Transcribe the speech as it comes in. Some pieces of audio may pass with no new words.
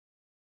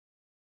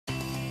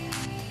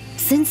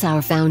Since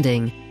our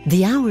founding,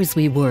 the hours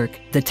we work,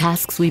 the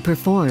tasks we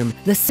perform,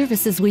 the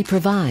services we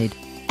provide,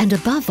 and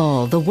above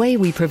all, the way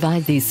we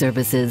provide these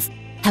services,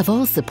 have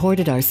all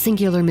supported our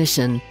singular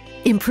mission,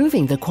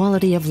 improving the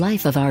quality of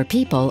life of our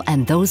people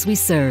and those we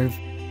serve.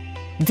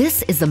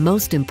 This is the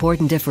most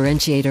important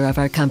differentiator of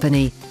our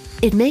company.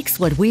 It makes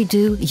what we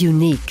do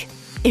unique.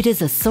 It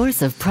is a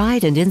source of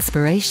pride and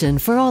inspiration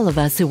for all of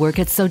us who work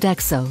at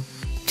Sodexo.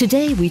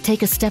 Today, we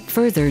take a step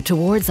further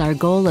towards our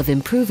goal of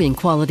improving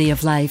quality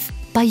of life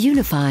by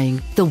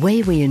unifying the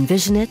way we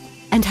envision it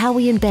and how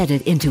we embed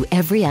it into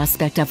every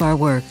aspect of our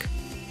work.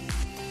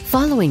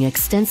 Following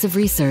extensive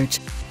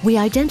research, we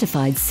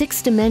identified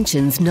 6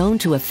 dimensions known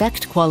to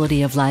affect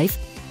quality of life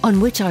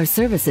on which our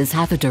services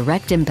have a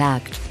direct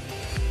impact.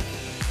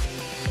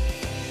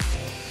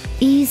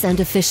 Ease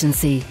and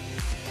efficiency.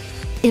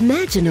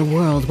 Imagine a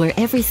world where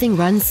everything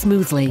runs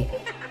smoothly,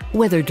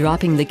 whether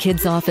dropping the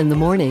kids off in the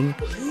morning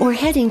or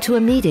heading to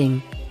a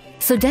meeting.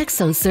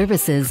 Sodexo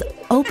services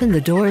open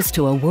the doors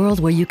to a world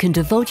where you can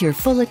devote your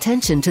full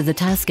attention to the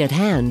task at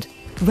hand,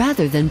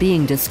 rather than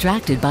being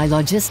distracted by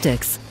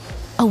logistics.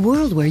 A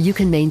world where you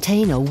can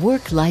maintain a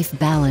work-life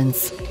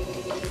balance.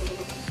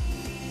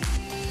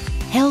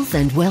 Health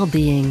and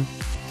well-being.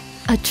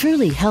 A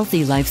truly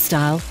healthy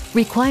lifestyle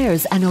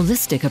requires an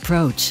holistic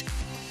approach.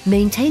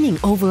 Maintaining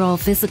overall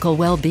physical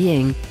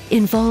well-being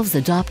involves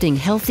adopting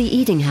healthy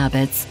eating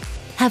habits,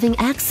 having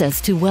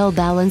access to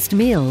well-balanced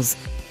meals,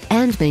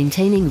 and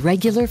maintaining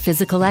regular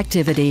physical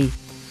activity.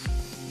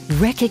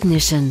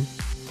 Recognition.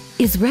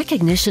 Is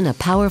recognition a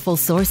powerful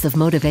source of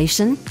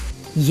motivation?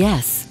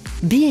 Yes.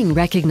 Being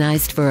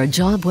recognized for a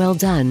job well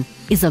done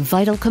is a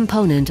vital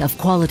component of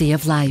quality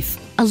of life.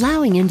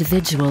 Allowing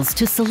individuals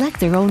to select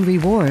their own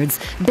rewards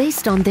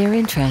based on their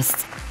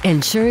interests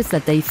ensures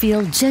that they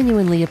feel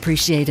genuinely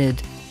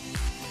appreciated.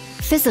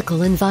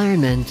 Physical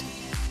environment.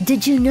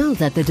 Did you know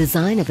that the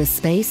design of a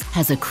space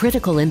has a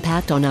critical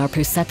impact on our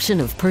perception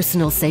of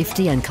personal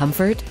safety and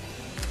comfort?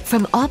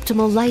 From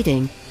optimal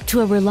lighting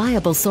to a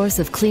reliable source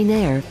of clean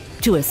air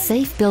to a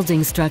safe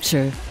building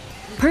structure,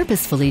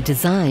 purposefully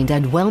designed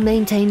and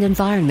well-maintained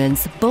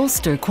environments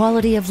bolster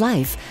quality of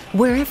life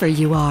wherever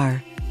you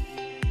are.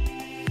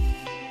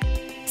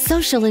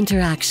 Social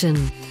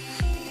interaction.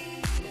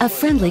 A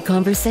friendly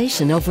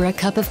conversation over a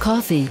cup of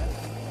coffee.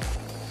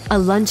 A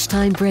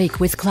lunchtime break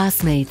with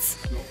classmates.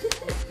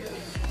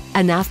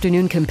 An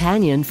afternoon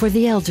companion for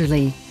the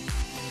elderly.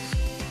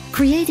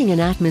 Creating an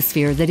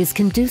atmosphere that is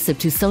conducive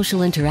to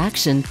social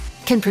interaction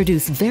can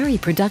produce very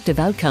productive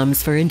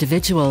outcomes for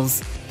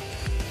individuals.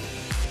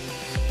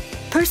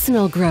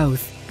 Personal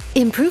growth.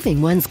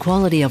 Improving one's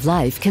quality of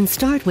life can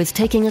start with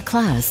taking a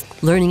class,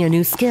 learning a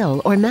new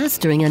skill, or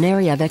mastering an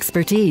area of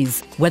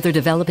expertise. Whether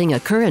developing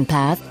a current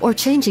path or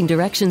changing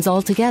directions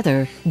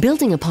altogether,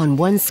 building upon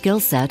one's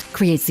skill set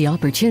creates the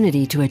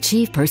opportunity to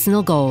achieve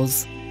personal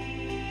goals.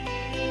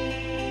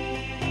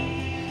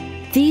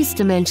 These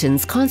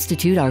dimensions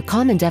constitute our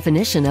common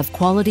definition of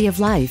quality of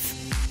life.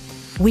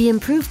 We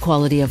improve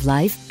quality of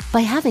life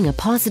by having a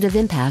positive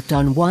impact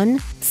on one,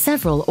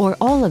 several, or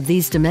all of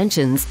these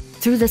dimensions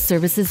through the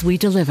services we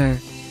deliver.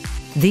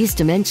 These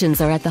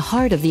dimensions are at the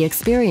heart of the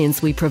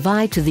experience we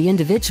provide to the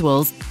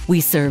individuals we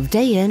serve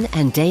day in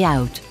and day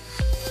out.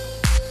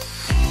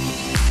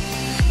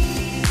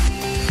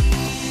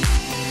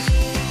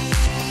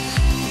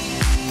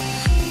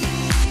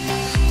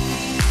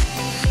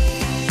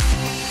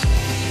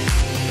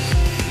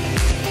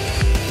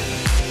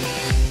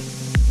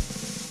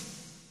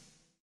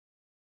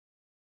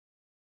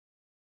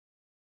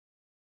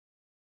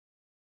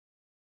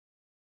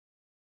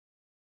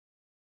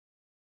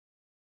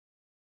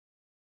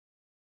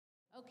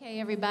 Okay,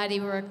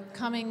 everybody, we're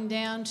coming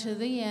down to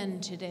the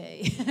end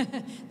today.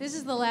 This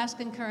is the last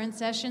concurrent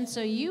session,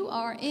 so you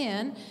are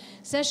in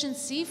session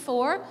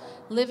C4,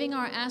 Living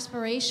Our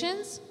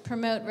Aspirations,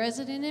 Promote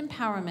Resident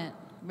Empowerment,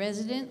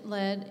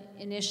 Resident-Led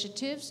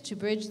Initiatives to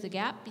Bridge the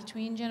Gap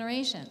Between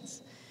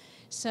Generations.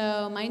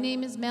 So my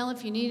name is Mel.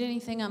 If you need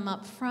anything, I'm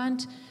up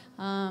front.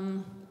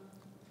 I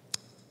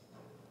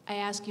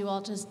ask you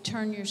all to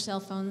turn your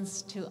cell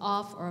phones to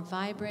off or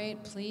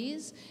vibrate,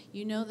 please.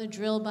 You know the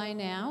drill by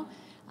now.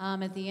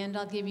 At the end,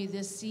 I'll give you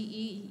this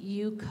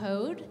CEU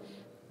code.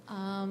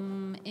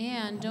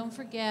 And don't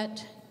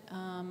forget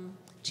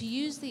to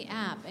use the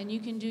app, and you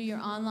can do your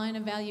online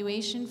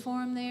evaluation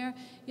form there.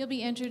 You'll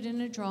be entered in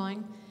a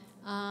drawing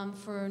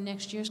for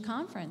next year's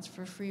conference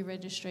for free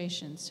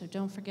registration. So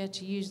don't forget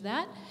to use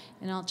that.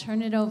 And I'll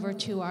turn it over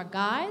to our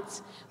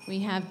guides. We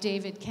have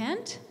David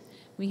Kent.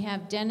 We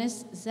have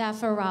Denis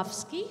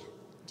Zafirovski.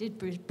 Did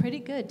pretty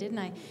good, didn't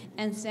I?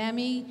 And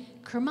Sami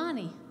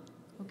Kermani.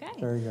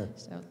 Okay. Very good.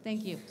 So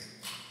thank you.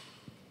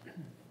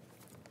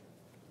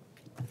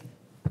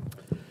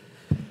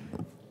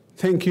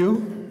 Thank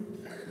you.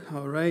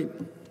 All right.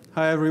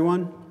 Hi,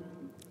 everyone.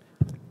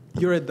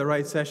 You're at the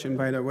right session,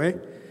 by the way.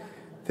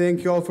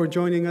 Thank you all for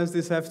joining us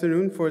this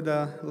afternoon for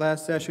the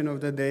last session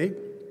of the day.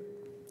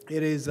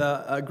 It is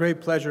a great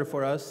pleasure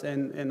for us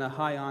and a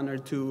high honor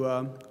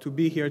to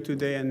be here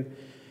today and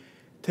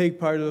take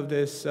part of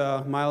this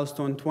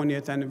milestone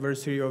 20th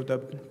anniversary of the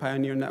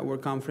Pioneer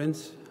Network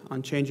Conference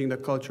on Changing the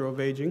Culture of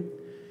Aging,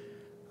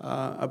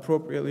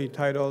 appropriately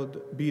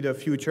titled Be the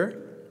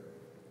Future.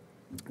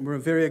 We're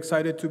very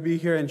excited to be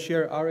here and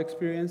share our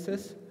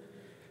experiences,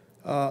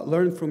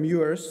 learn from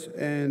yours,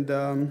 and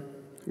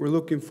we're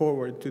looking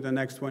forward to the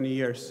next 20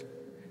 years.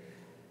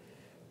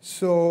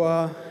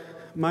 So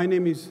my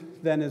name is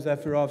Denis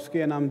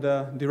Zafirovski, and I'm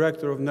the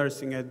Director of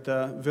Nursing at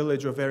the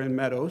Village of Erin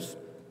Meadows,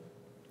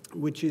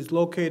 which is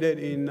located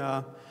in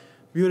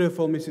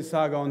beautiful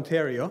Mississauga,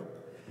 Ontario.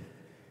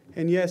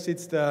 And yes,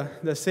 it's the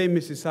same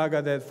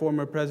Mississauga that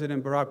former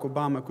President Barack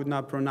Obama could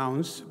not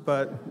pronounce,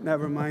 but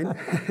never mind.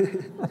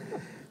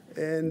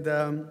 And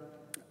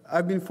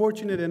I've been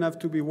fortunate enough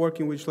to be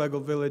working with Schlegel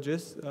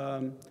Villages,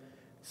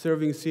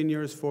 serving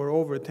seniors for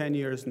over 10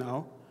 years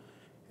now.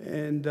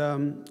 And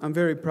I'm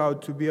very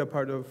proud to be a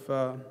part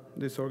of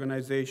this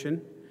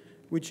organization,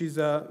 which is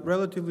a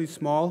relatively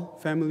small,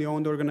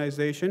 family-owned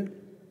organization,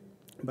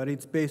 but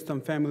it's based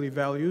on family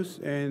values,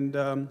 and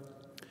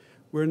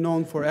we're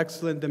known for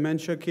excellent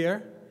dementia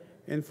care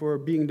and for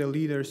being the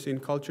leaders in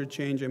culture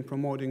change and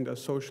promoting the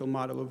social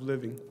model of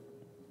living.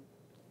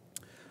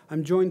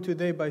 I'm joined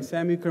today by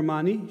Sami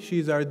Kermani.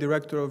 She's our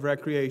Director of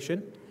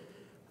Recreation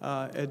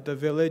at the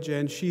Village,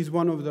 and she's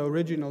one of the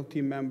original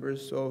team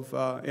members of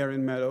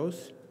Erin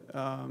Meadows,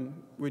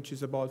 which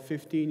is about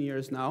 15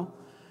 years now.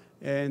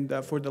 And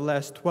for the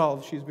last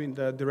 12, she's been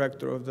the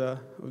Director of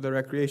the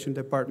Recreation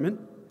Department.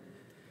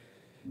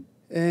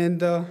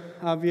 And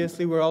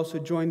obviously, we're also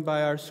joined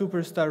by our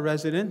superstar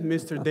resident,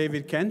 Mr.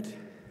 David Kent.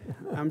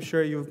 I'm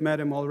sure you've met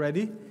him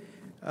already.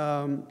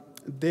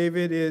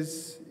 David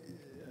is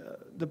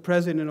the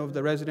president of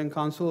the resident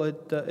council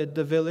at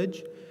the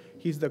Village.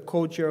 He's the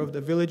co-chair of the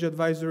Village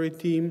advisory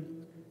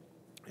team.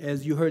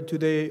 As you heard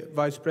today,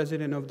 vice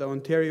president of the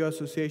Ontario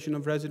Association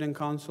of Resident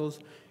Councils.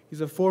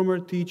 He's a former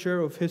teacher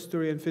of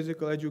history and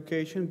physical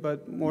education,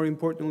 but more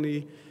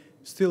importantly,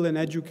 still an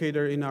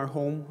educator in our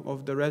home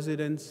of the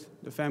residents,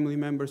 the family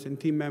members, and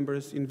team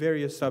members in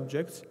various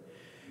subjects.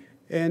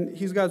 And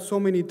he's got so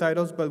many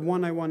titles, but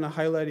one I want to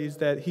highlight is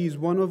that he's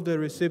one of the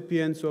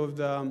recipients of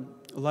the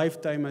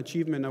Lifetime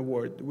Achievement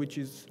Award, which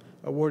is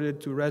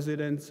awarded to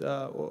residents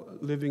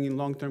living in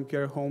long-term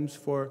care homes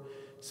for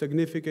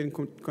significant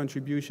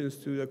contributions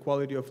to the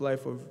quality of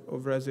life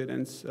of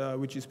residents,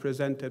 which is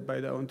presented by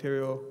the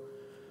Ontario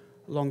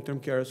Long-Term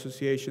Care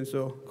Association.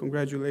 So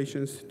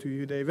congratulations to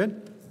you,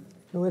 David.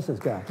 Who is this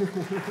guy?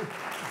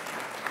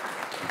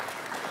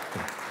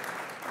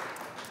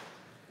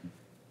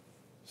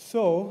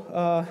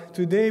 So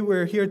today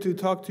we're here to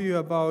talk to you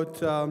about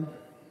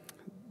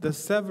the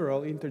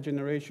several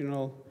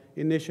intergenerational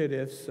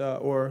initiatives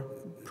or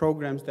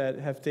programs that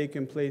have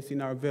taken place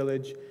in our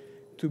village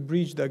to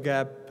bridge the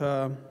gap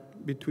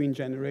between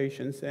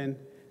generations. And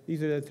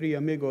these are the three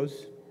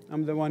amigos.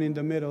 I'm the one in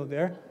the middle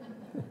there.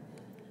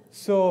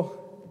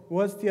 So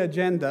what's the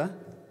agenda?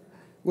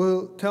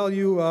 We'll tell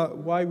you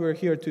why we're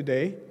here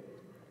today.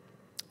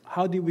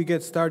 How did we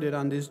get started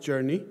on this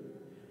journey?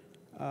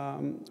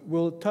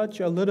 We'll touch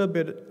a little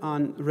bit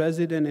on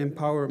resident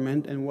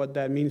empowerment and what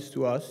that means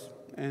to us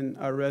and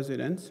our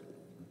residents.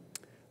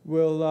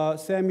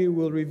 Sami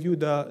will review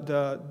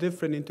the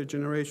different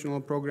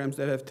intergenerational programs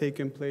that have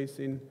taken place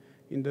in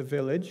the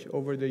village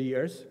over the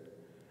years.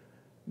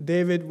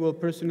 David will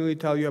personally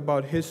tell you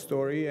about his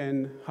story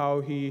and how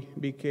he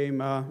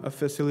became a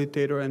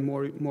facilitator and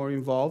more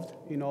involved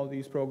in all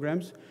these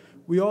programs.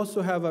 We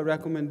also have a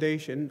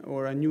recommendation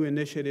or a new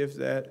initiative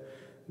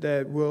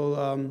that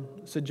we'll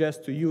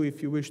suggest to you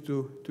if you wish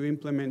to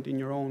implement in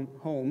your own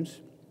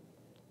homes.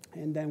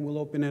 And then we'll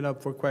open it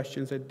up for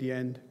questions at the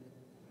end.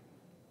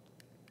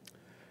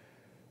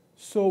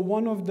 So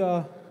one of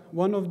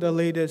the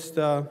latest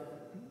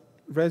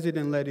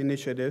resident-led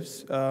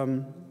initiatives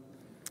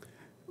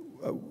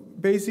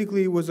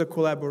basically was a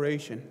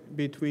collaboration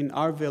between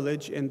our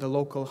village and the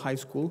local high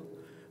school,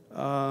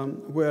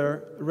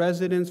 where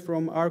residents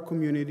from our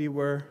community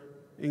were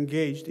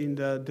engaged in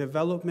the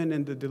development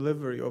and the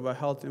delivery of a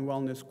health and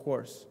wellness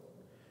course.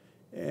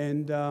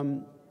 And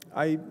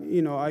I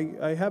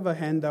have a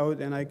handout,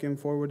 and I can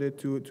forward it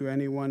to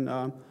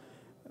anyone.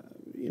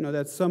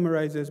 That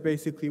summarizes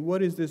basically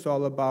what is this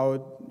all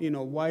about?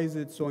 Why is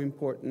it so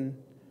important?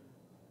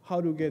 How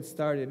to get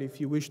started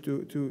if you wish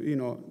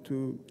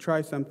to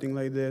try something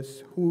like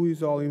this? Who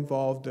is all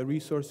involved? The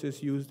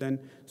resources used, and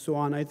so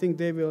on. I think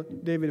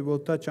David will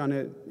touch on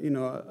it,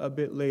 a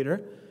bit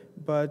later,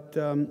 but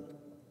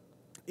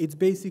it's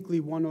basically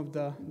one of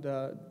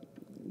the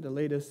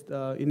latest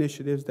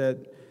initiatives that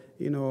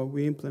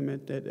we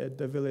implemented at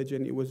the village,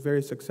 and it was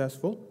very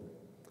successful.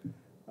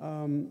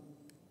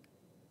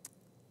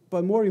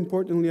 But more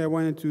importantly, I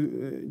wanted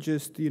to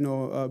just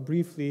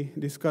briefly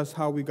discuss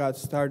how we got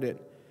started.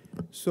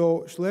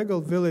 So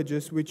Schlegel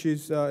Villages, which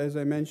is, as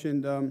I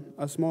mentioned,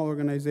 a small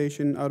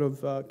organization out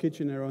of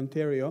Kitchener,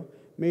 Ontario,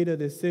 made a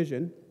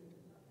decision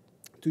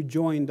to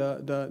join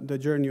the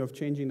journey of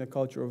changing the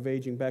culture of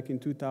aging back in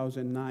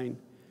 2009.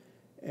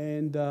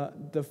 And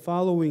the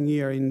following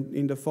year,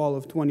 in the fall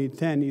of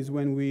 2010, is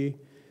when we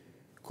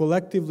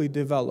collectively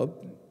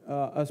develop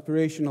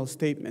aspirational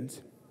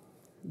statements.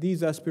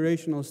 These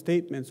aspirational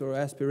statements or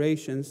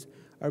aspirations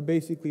are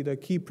basically the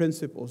key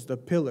principles, the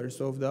pillars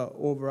of the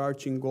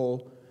overarching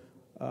goal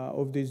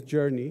of this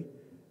journey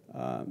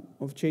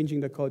of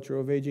changing the culture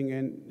of aging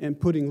and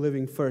putting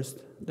living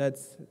first.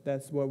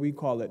 That's what we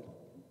call it.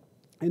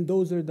 And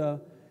those are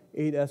the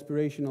 8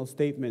 aspirational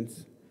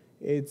statements.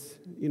 It's,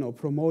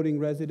 promoting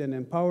resident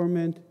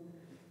empowerment,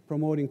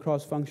 promoting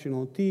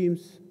cross-functional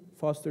teams,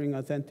 fostering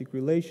authentic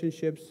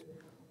relationships,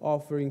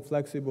 offering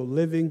flexible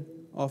living,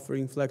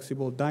 offering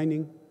flexible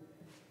dining,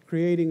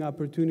 creating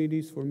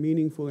opportunities for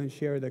meaningful and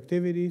shared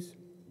activities,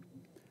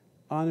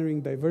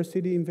 honoring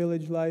diversity in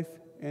village life,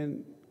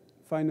 and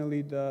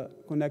finally, the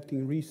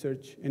connecting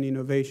research and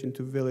innovation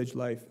to village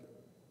life.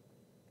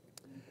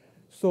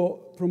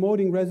 So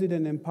promoting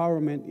resident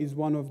empowerment is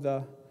one of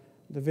the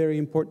very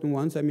important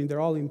ones. I mean, they're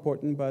all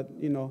important, but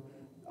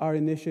our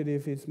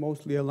initiative is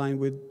mostly aligned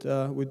with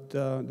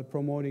the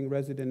promoting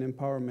resident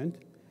empowerment.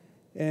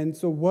 And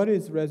so what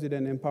is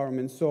resident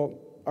empowerment? So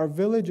our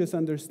villages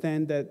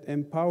understand that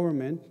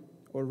empowerment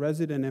or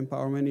resident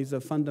empowerment is a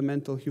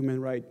fundamental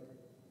human right.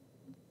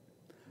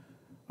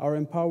 Our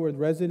empowered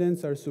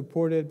residents are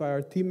supported by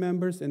our team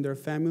members and their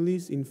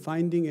families in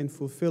finding and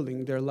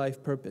fulfilling their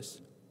life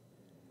purpose.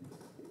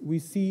 We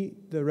see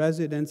the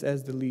residents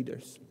as the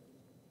leaders.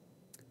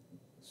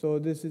 So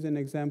this is an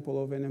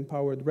example of an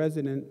empowered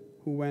resident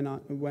who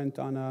went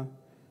on a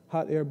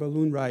hot air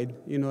balloon ride,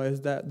 as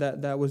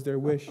that was their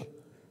wish.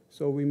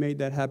 So we made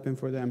that happen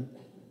for them.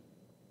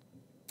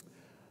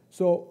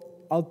 So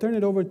I'll turn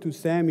it over to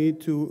Sami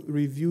to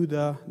review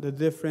the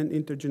different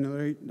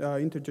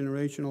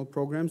intergenerational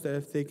programs that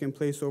have taken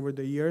place over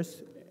the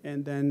years,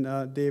 and then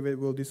David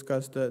will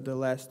discuss the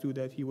last 2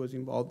 that he was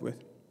involved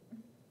with.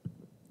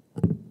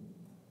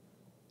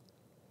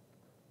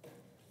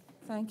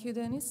 Thank you,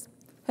 Denis.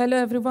 Hello,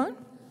 everyone.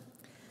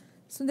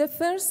 So the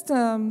first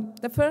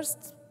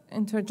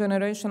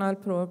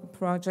intergenerational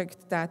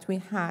project that we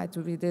had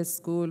with the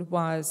school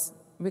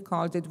we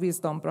called it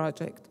Wisdom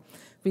Project,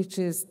 which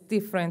is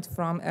different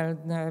from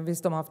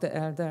Wisdom of the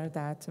Elder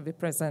that we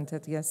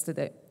presented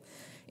yesterday.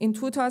 In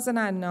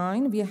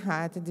 2009, we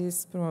had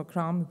this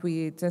program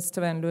with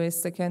Stephen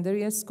Lewis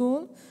Secondary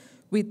School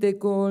with the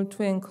goal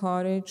to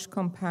encourage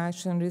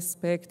compassion,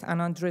 respect,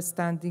 and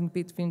understanding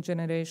between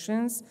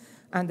generations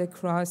and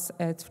across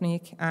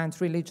ethnic and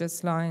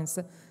religious lines,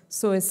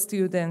 so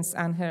students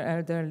and her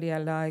elderly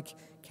alike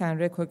can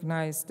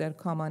recognize their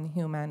common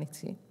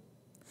humanity.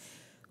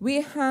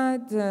 We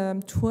had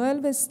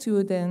 12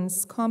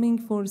 students coming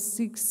for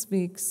 6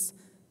 weeks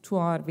to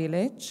our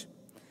village,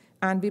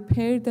 and we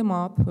paired them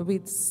up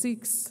with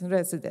 6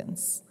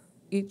 residents,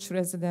 each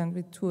resident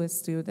with 2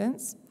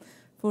 students.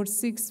 For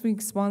 6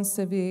 weeks, once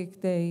a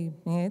week, they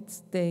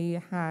met.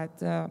 They had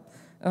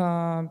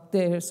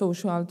their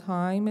social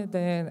time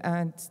there,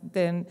 and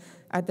then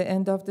at the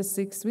end of the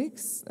 6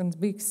 weeks, and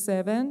week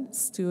 7,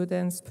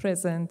 students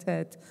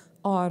presented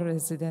our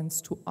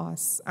residents to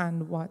us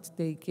and what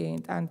they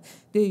gained, and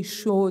they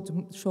showed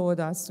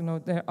us,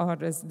 our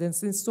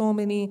residents in so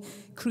many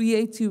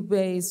creative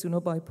ways,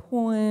 by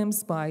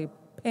poems, by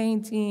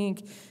painting,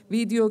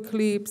 video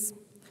clips.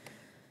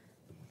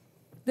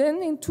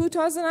 Then in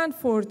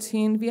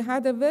 2014, we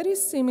had a very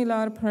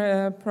similar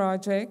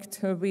project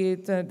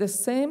with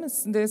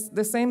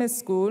the same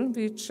school,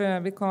 which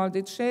we called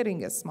it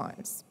Sharing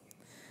Smiles.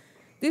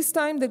 This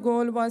time, the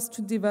goal was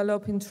to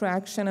develop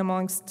interaction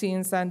amongst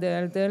teens and the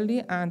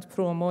elderly and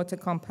promote a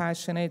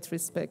compassionate,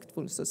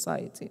 respectful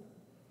society.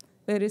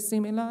 Very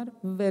similar,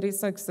 very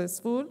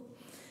successful.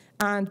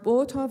 And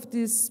both of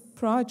these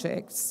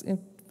projects,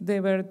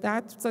 they were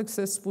that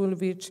successful,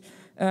 which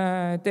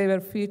they were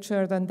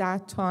featured at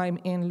that time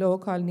in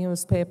local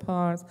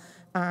newspapers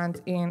and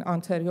in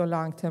Ontario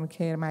Long-Term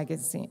Care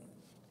magazine.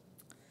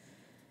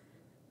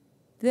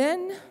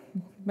 Then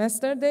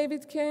Mr.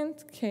 David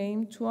Kent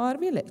came to our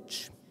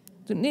village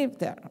to live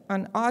there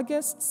on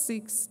August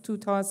 6,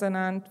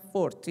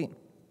 2014.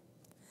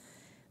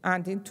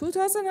 And in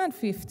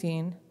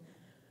 2015,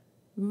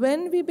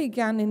 when we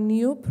began a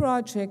new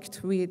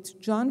project with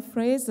John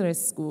Fraser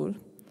School,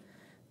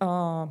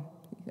 YSI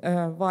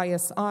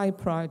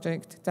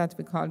project that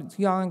we call it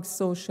Young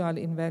Social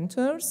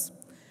Inventors,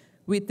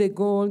 with the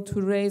goal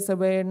to raise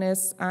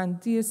awareness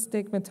and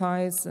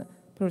destigmatize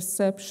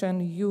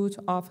perception youth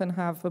often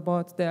have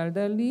about the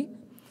elderly,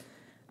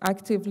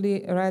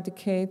 actively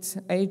eradicate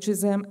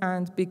ageism,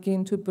 and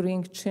begin to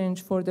bring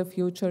change for the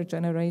future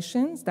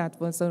generations. That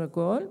was our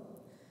goal.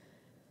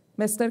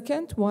 Mr.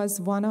 Kent was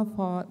one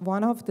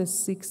of the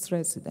 6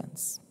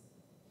 residents,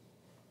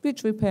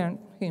 which we paired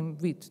him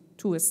with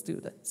 2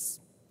 students.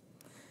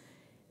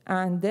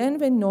 And then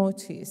we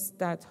noticed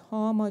that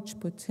how much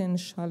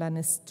potential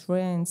and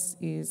strength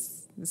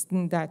is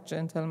in that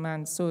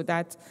gentleman, so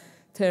that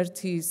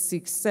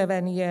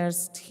 7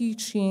 years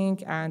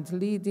teaching and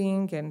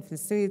leading and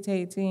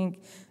facilitating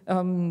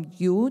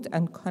youth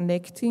and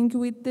connecting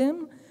with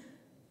them,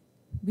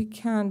 we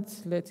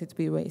can't let it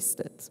be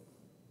wasted.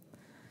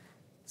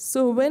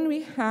 So when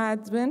we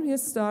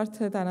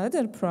started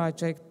another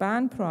project,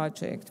 band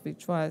project,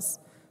 which was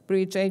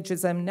Bridge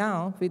Ageism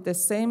Now, with the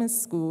same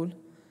school,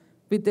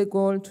 with the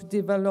goal to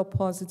develop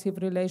positive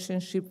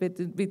relationship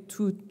with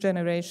two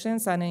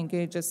generations and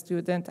engage a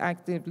student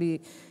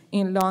actively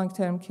in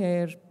long-term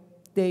care,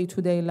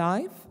 day-to-day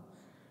life.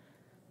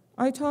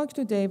 I talked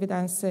to David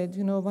and said,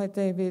 you know what,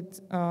 David,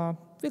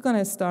 we're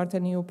gonna start a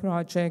new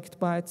project,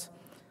 but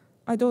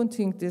I don't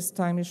think this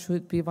time it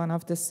should be one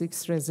of the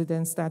 6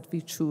 residents that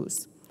we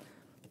choose.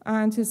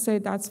 And he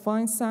said, that's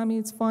fine, Sami,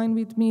 it's fine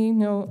with me.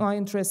 No, I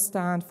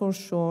understand for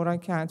sure, I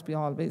can't be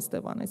always the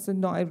one. I said,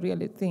 no, I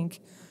really think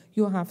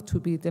you have to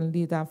be the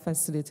lead and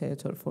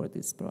facilitator for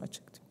this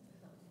project.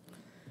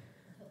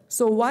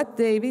 So what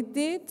David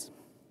did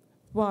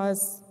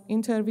was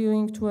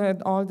interviewing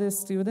all the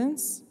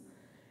students,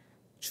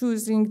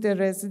 choosing the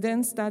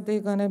residents that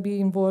they're gonna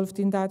be involved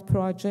in that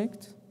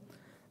project,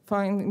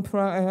 pairing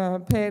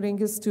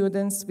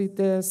students with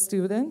the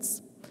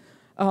students,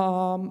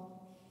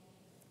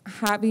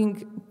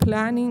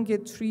 planning a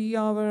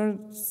 3-hour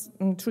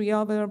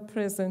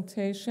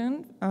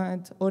presentation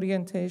and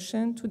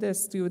orientation to the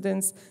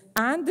students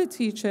and the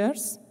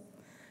teachers,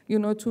 you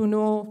know, to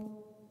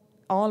know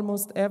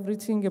almost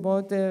everything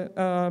about the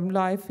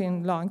life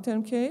in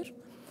long-term care,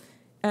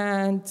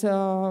 and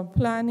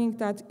planning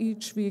that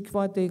each week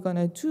what they're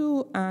gonna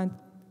do, and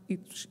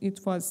it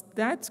was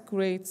that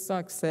great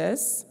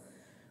success,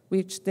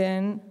 which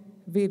then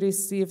we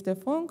received a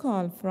phone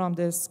call from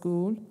the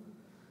school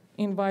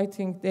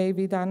inviting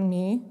David and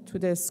me to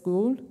the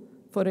school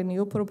for a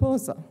new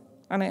proposal.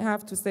 And I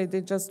have to say,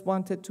 they just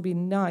wanted to be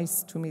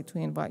nice to me to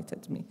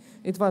invite me.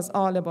 It was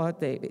all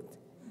about David.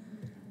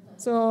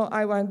 So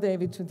I want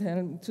David to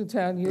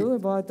tell you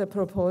about the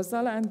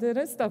proposal and the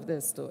rest of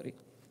the story.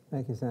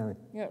 Thank you, Sami.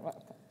 You're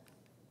welcome.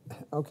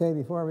 Okay,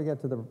 before we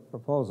get to the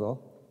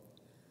proposal,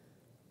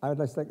 I would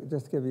like to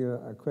just give you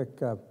a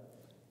quick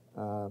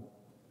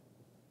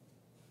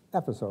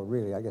episode,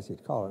 really, I guess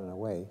you'd call it in a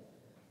way,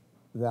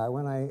 that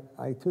when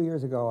 2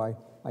 years ago,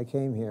 I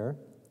came here,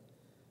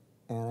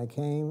 and I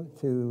came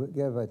to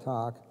give a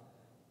talk,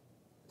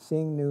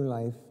 Seeing New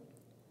Life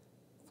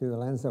Through the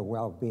Lens of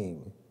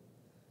Well-Being,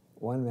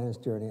 One Man's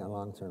Journey on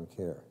Long-Term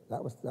Care.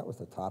 That was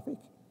the topic.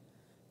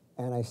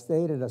 And I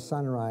stayed at a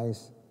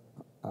Sunrise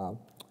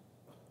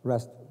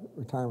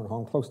retirement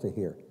home close to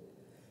here.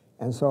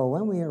 And so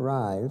when we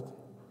arrived,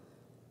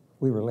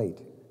 we were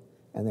late.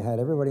 And they had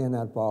everybody in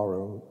that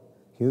ballroom,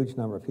 huge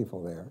number of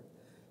people there.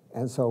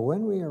 And so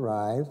when we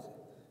arrived,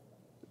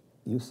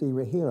 you see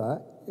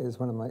Rahila is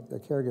the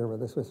caregiver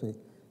that's with me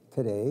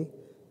today.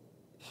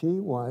 She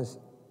was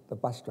the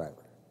bus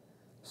driver.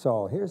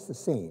 So here's the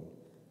scene.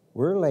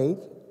 We're late.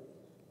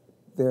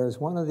 There's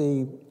one of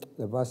the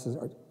buses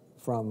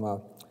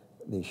from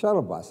the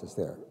shuttle buses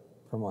there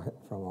from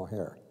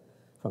O'Hare,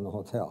 from the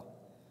hotel.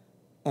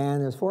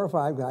 And there's 4 or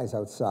 5 guys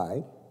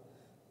outside.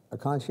 A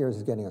concierge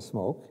is getting a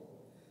smoke,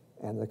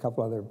 and a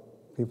couple other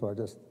people are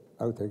just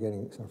out there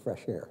getting some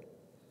fresh air.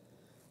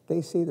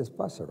 They see this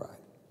bus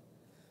arrive.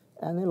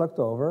 And they looked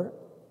over,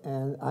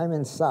 and I'm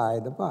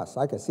inside the bus.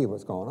 I could see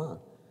what's going on.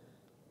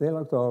 They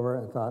looked over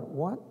and thought,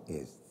 what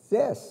is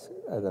this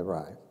that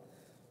arrived?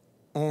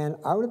 And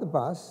out of the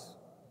bus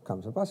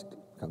comes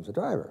a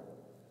driver.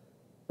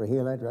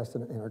 Rahila, dressed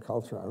in her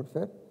cultural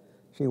outfit.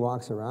 She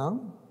walks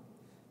around,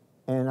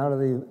 and out of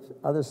the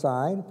other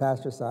side,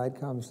 passenger side,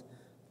 comes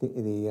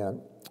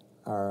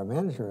our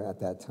manager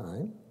at that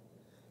time,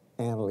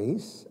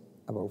 Annalise,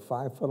 about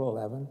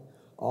 5'11",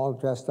 all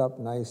dressed up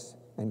nice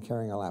and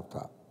carrying a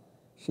laptop.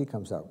 She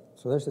comes out.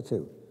 So there's the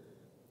two.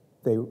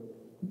 They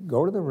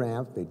go to the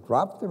ramp. They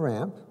drop the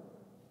ramp.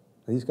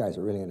 These guys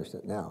are really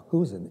interested now.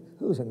 Who's in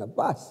the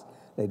bus?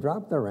 They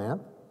drop the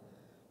ramp,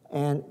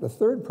 and the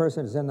third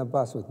person is in the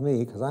bus with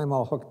me because I'm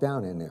all hooked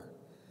down in there,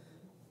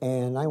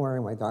 and I'm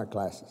wearing my dark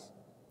glasses.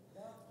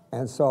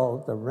 And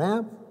so the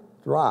ramp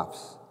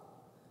drops,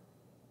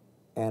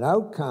 and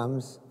out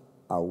comes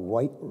a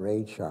white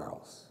Ray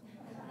Charles.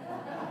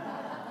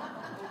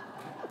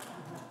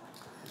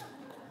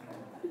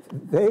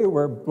 They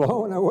were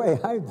blown away.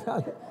 I've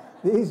done it.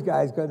 These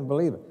guys couldn't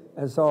believe it.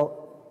 And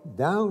so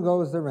down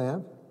goes the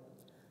ramp.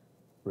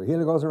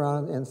 Rahila goes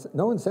around, and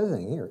no one says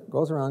anything here.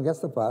 Goes around, gets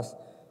the bus.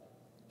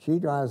 She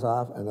drives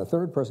off, and the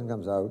third person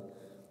comes out,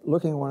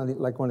 looking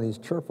like one of these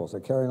chirples. They're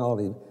carrying all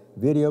the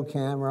video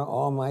camera,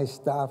 all my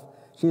stuff.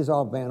 She's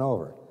all bent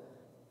over.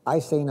 I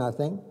say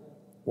nothing.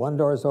 One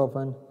door's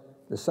open,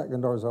 the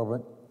second door's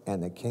open,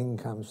 and the king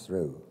comes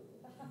through.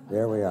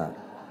 There we are.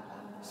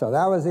 So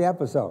that was the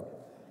episode.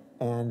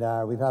 And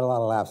we've had a lot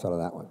of laughs out of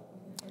that one.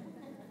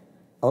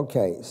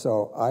 Okay,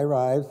 so I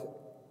arrived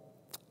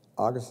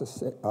August the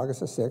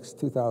 6th,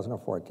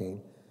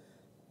 2014,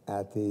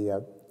 at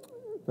the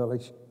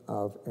Village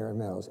of Erin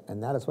Meadows,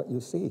 and that is what you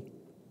see.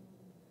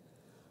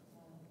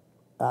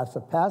 That's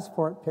a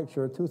passport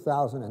picture of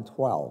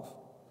 2012,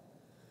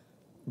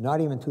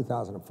 not even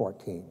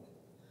 2014.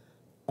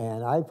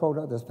 And I pulled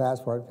out this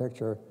passport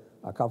picture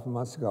a couple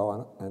months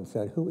ago and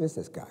said, who is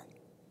this guy?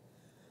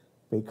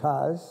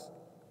 Because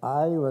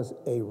I was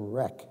a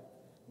wreck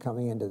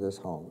coming into this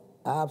home.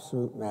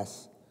 Absolute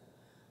mess.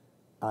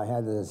 I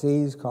had a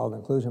disease called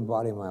inclusion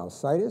body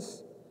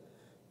myositis.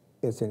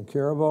 It's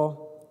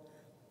incurable.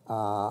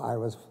 I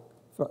was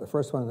the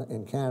first one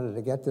in Canada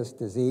to get this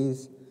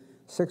disease.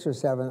 6 or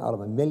 7 out of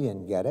 1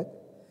 million get it.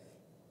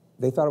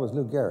 They thought it was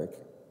Lou Gehrig.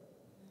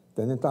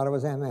 Then they thought it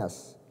was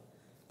MS.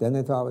 Then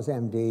they thought it was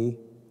MD.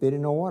 They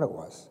didn't know what it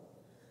was.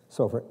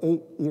 So for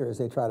 8 years,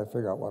 they tried to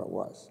figure out what it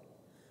was.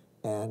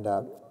 And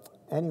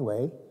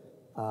anyway,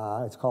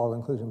 it's called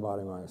inclusion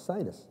body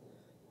myositis.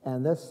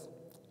 And this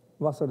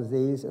muscle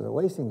disease is a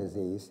wasting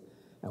disease.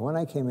 And when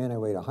I came in, I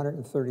weighed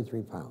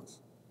 133 pounds.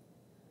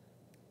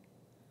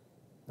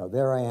 Now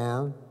there I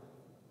am,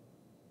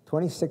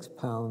 26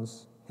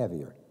 pounds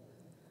heavier.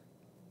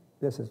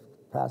 This is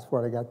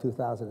passport I got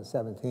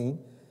 2017,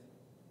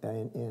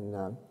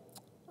 in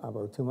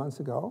about 2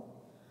 months ago.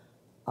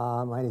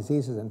 My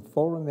disease is in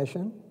full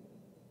remission,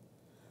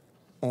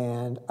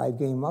 and I've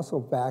gained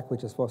muscle back,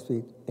 which is supposed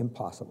to be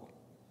impossible.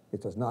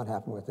 It does not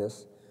happen with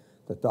this.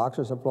 The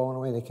doctors are blown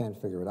away. They can't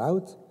figure it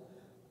out.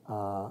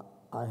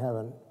 I have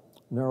a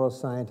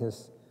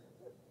neuroscientist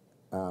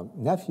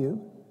nephew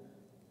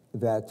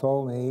that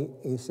told me,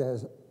 he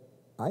says,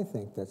 I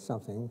think that's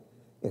something,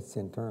 it's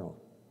internal.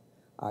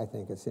 I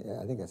think it's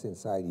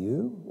inside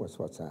you,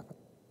 what's happened.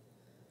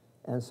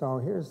 And so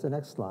here's the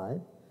next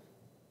slide.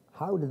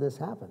 How did this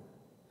happen?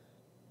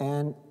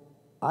 And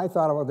I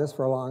thought about this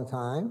for a long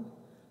time.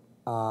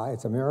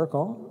 It's a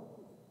miracle,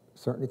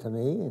 certainly to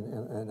me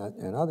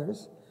and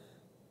others.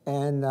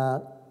 And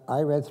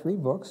I read 3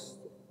 books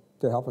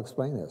to help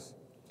explain this.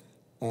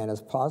 And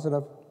it's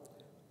Positive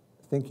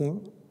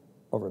Thinking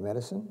Over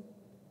Medicine.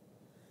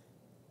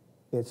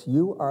 It's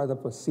You Are the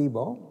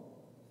Placebo,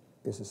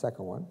 is the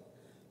second one.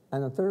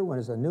 And the third one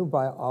is A New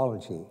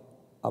Biology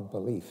of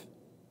Belief.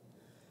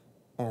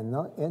 And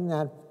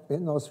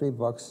in those 3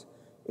 books,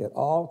 it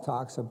all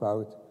talks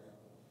about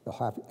the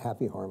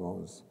happy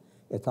hormones.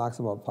 It talks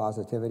about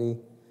positivity.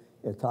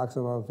 It talks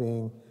about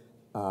being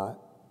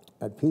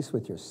at peace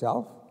with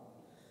yourself.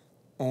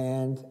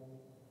 And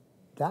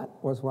that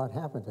was what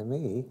happened to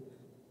me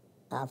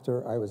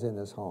after I was in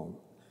this home.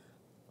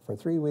 For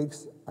 3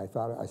 weeks, I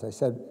thought, as I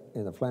said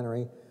in the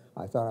plenary,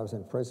 I thought I was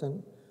in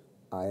prison.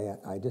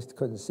 I just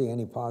couldn't see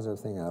any positive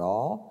thing at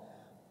all.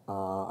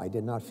 I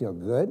did not feel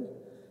good,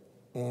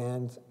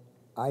 and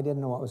I didn't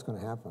know what was going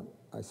to happen.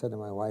 I said to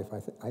my wife,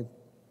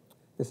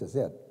 this is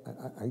it.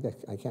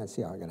 I can't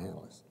see how I can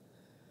handle this.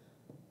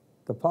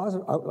 The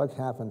positive outlook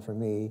happened for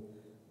me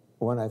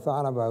when I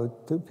thought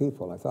about 2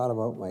 people. I thought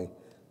about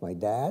my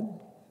dad,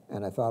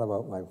 and I thought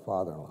about my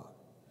father-in-law.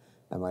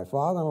 And my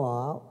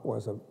father-in-law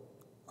was a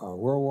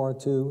World War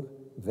II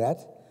vet,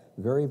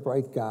 very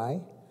bright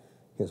guy.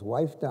 His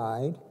wife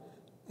died,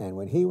 and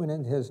when he went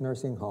into his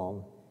nursing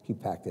home, he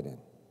packed it in.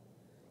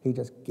 He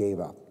just gave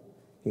up.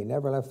 He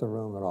never left the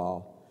room at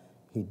all.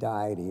 He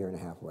died a 1.5 years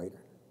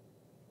later.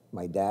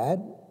 My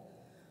dad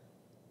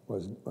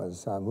was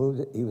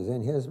moved. He was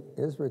in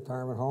his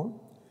retirement home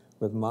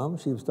with Mom.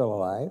 She was still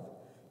alive.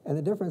 And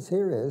the difference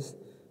here is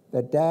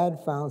that Dad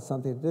found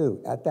something to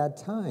do. At that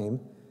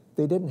time,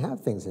 they didn't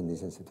have things in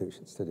these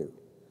institutions to do.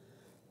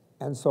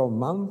 And so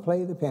Mom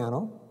played the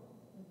piano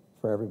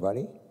for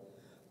everybody.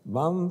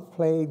 Mom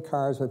played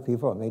cards with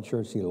people and made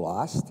sure she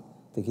lost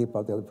to keep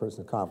up the other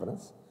person's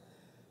confidence.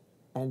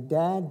 And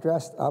Dad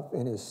dressed up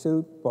in his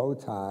suit, bow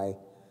tie,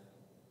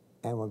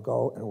 and would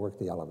go and work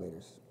the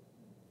elevators.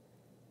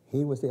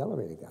 He was the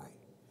elevator guy.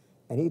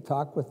 And he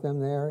talked with them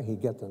there.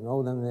 He'd get to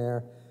know them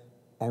there.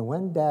 And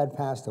when Dad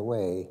passed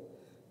away,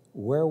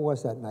 where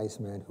was that nice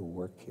man who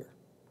worked here?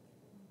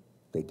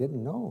 They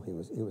didn't know he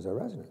was a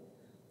resident.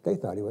 They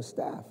thought he was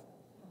staff.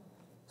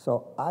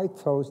 So I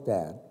chose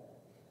Dad.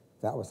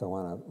 That was the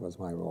one that was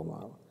my role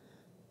model.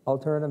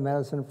 Alternative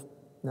medicine,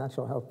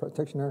 natural health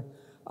practitioner.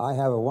 I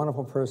have a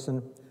wonderful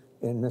person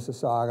in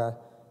Mississauga.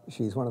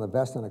 She's one of the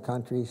best in the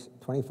country,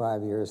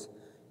 25 years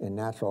in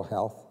natural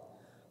health.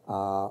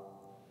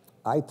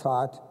 I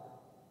taught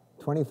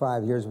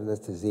 25 years with this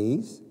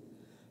disease,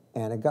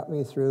 and it got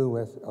me through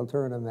with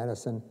alternative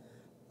medicine.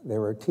 There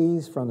were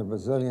teas from the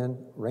Brazilian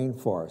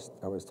rainforest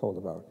I was told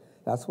about.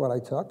 That's what I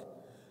took,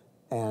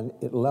 and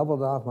it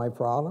leveled off my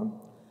problem.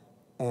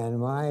 And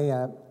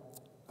my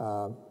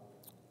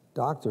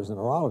doctors, a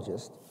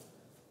neurologist,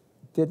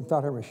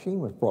 thought her machine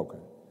was broken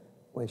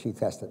when she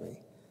tested me,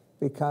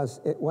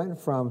 because it went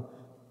from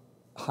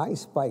high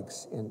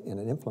spikes in an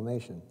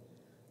inflammation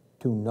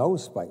to no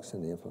spikes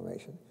in the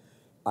inflammation.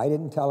 I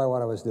didn't tell her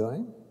what I was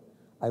doing.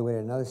 I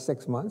waited another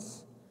 6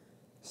 months.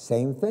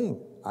 Same thing.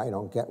 I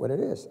don't get what it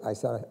is. I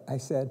said, I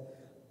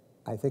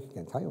think I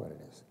can tell you what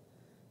it is.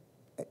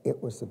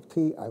 It was the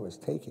tea I was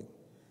taking.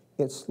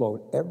 It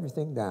slowed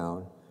everything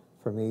down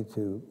for me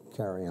to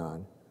carry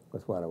on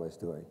with what I was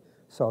doing.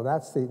 So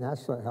that's the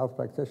natural health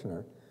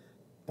practitioner.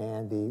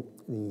 And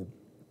the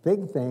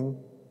big thing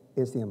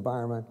is the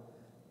environment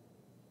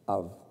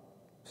of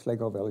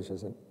Schlegel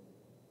Villages in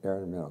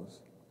Erin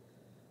Meadows.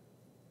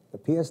 The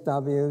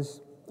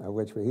PSWs, of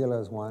which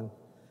Rahila is one,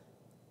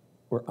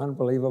 were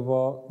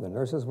unbelievable. The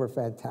nurses were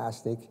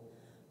fantastic.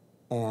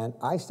 And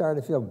I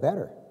started to feel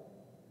better.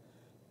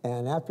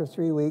 And after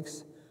 3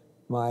 weeks,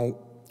 my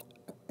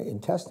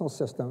intestinal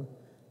system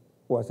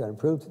was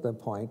improved to the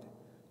point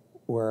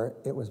where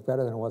it was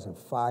better than it was in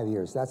 5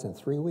 years. That's in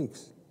 3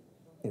 weeks.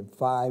 In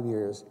 5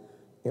 years,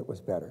 it was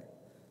better.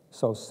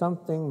 So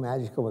something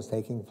magical was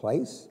taking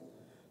place,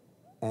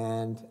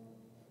 and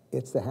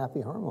it's the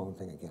happy hormone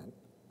thing again.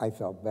 I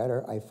felt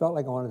better. I felt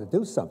like I wanted to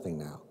do something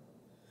now.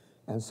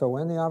 And so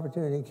when the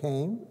opportunity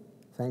came,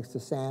 thanks to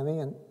Sami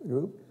and the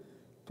group,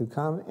 to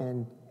come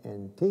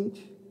and teach,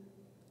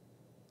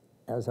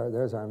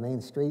 there's our main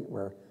street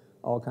where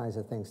all kinds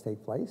of things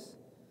take place.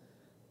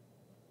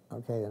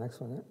 Okay, the next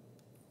one there.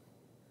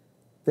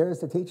 There's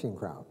the teaching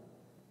crowd.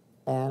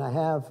 And I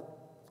have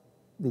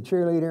the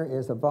cheerleader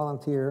is a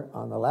volunteer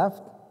on the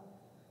left.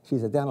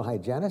 She's a dental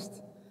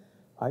hygienist.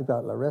 I've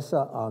got Larissa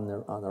on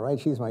the right.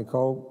 She's my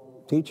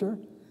co-teacher.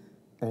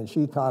 And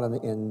she taught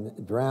in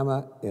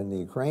drama in the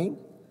Ukraine.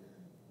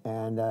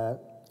 And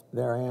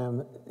there I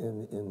am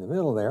in the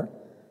middle there.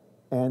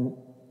 And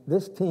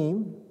this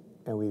team,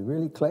 and we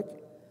really click.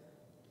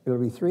 It'll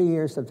be 3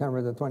 years,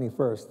 September the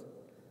 21st,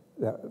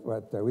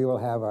 but we will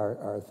have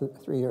our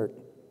 3-year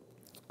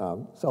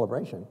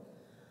celebration.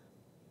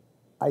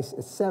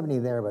 It's 70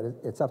 there, but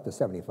it's up to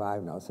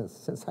 75 now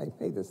since I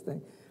made this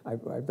thing.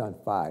 I've done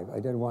 5. I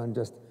did one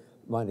just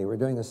Monday. We're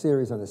doing a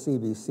series on the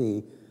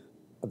CBC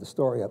of the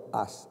story of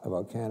us,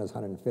 about Canada's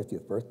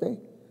 150th birthday.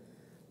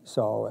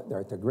 So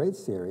it's a great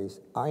series.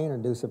 I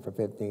introduce it for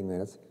 15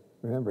 minutes.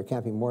 Remember, it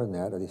can't be more than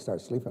that, or they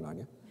start sleeping on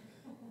you.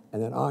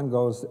 And then on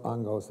goes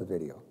the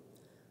video.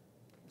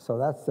 So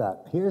that's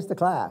that. Here's the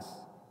class.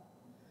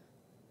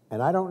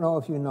 And I don't know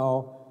if you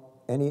know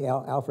any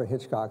Alfred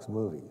Hitchcock's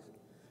movies,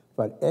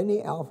 but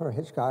any Alfred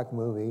Hitchcock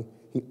movie,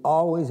 he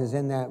always is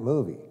in that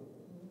movie.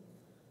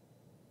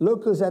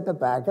 Look who's at the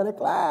back of the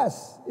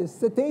class. It's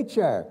the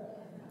teacher,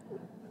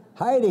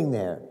 hiding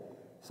there.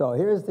 So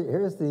here's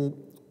the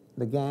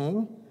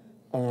gang,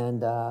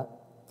 and the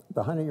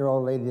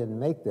 100-year-old lady didn't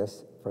make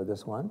this for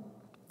this one,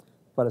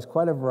 but it's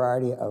quite a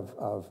variety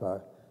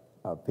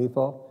of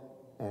people.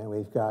 And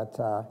we've got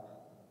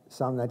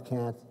some that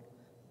can't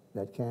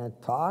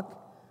talk.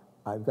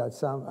 I've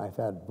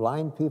had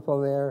blind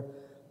people there.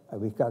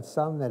 We've got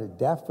some that are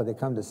deaf, but they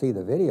come to see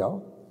the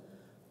video.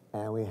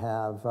 And we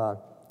have,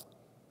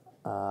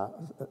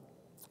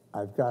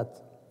 I've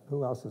got,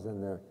 who else is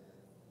in there?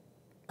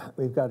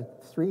 We've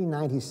got 3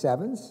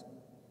 97s.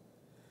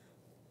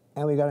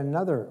 And we got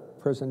another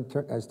person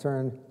has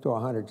turned to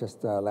 100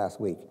 just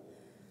last week.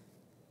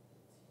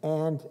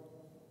 And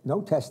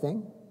no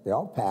testing, they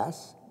all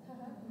pass.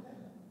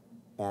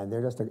 And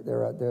they're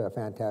a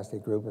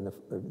fantastic group. And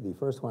the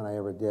first one I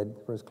ever did,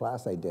 the first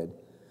class I did,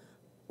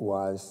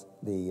 was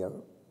the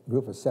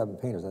group of 7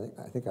 painters.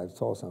 I think I've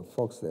told some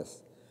folks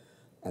this.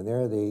 And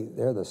they're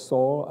the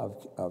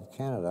soul of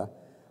Canada,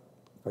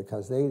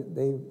 because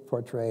they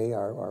portray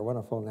our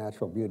wonderful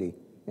natural beauty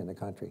in the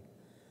country.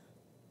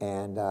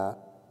 And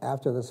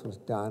after this was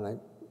done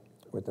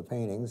with the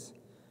paintings,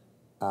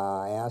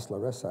 I asked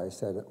Larissa, I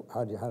said,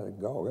 how did it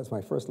go? That's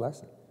my first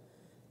lesson.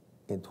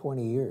 In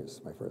 20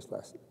 years, my first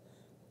lesson.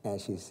 And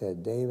she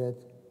said, David,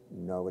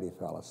 nobody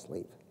fell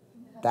asleep.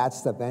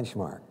 That's the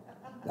benchmark.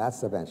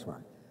 That's the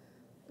benchmark.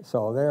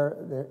 So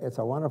it's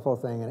a wonderful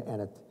thing,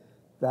 and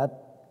that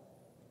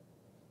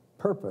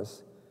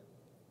purpose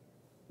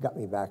got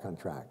me back on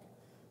track.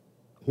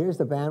 Here's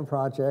the band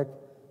project.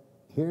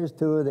 Here's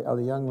 2 of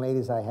the young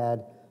ladies I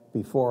had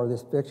before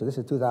this picture. This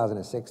is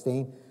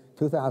 2016.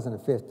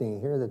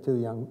 2015, here are the 2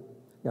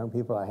 young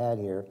people I had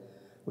here.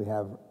 We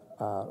have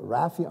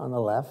Rafi on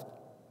the left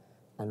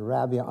and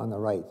Rabia on the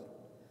right.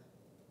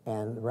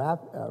 And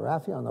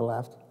Rafi on the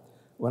left,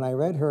 when I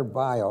read her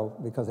bio,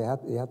 because I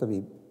have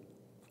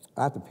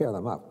to pair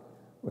them up.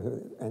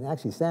 And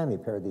actually Sami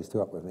paired these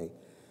 2 up with me.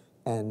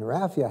 And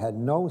Rafi had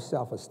no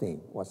self-esteem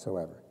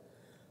whatsoever.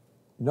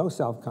 No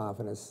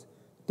self-confidence,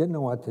 didn't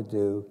know what to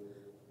do.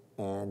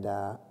 And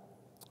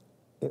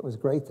it was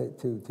great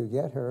to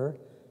get her.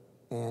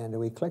 And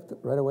we clicked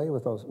right away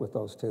with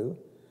those 2.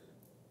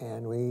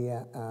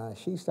 And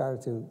she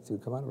started to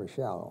come out of her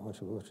shell,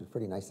 which was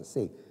pretty nice to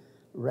see.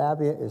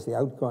 Rabia is the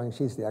outgoing,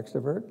 she's the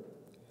extrovert.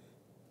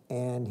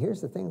 And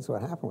here's the things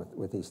what happened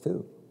with these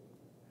 2.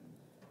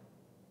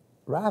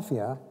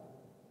 Rafia,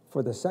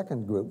 for the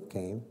second group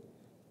came,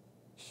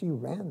 she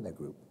ran the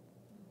group.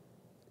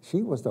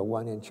 She was the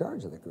one in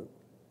charge of the group.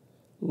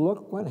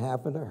 Look what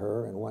happened to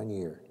her in 1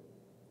 year.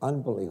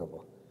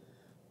 Unbelievable.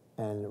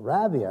 And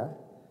Rabia,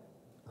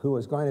 who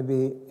is going to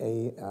be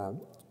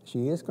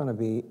she is going to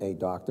be a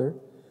doctor,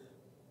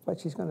 but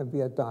she's going to be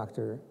a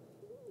doctor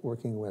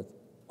working with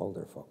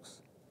older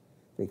folks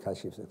because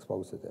she's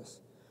exposed to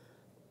this.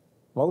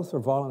 Both are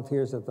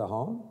volunteers at the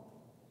home.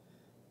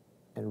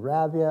 And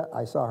Rabia,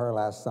 I saw her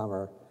last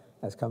summer,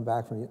 has come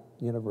back from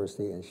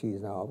university, and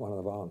she's now one of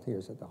the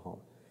volunteers at the home.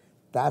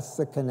 That's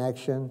the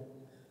connection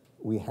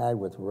we had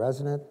with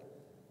resident,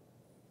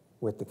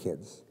 with the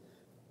kids.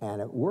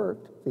 And it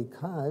worked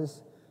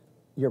because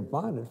you're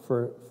bonded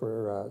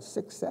for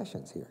 6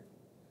 sessions here.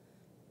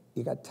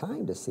 you got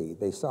time to see.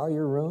 They saw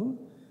your room,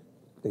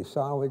 they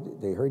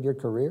heard your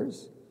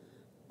careers,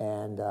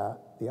 and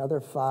the other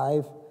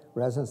 5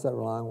 residents that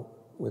were along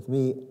with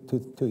me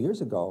 2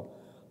 years ago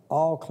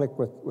all clicked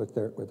with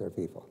their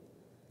people.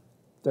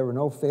 There were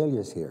no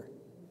failures here.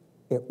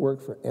 It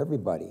worked for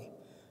everybody.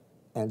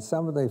 And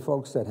some of the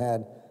folks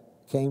that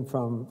came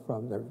from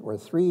there were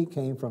 3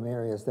 came from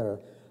areas that are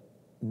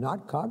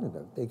not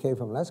cognitive. They came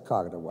from less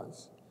cognitive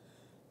ones.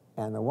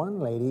 And the one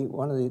lady,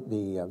 one of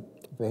the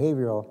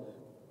behavioral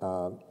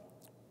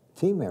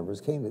team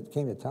members came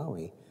to tell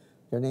me,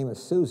 their name is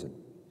Susan,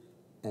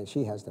 and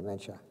she has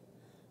dementia.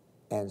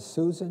 And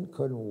Susan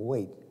couldn't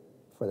wait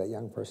for that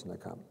young person to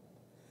come.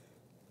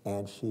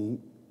 And she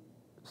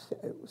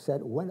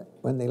said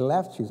when they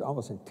left, she was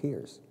almost in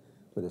tears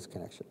with this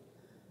connection.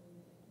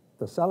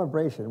 The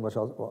celebration, which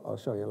I'll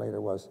show you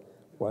later, was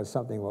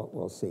something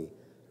we'll see.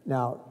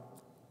 Now,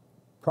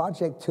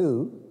 Project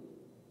 2,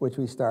 which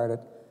we started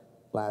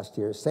last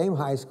year, same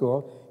high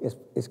school.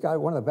 It's got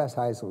one of the best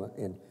high schools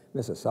in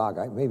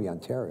Mississauga, maybe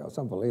Ontario. It's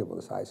unbelievable,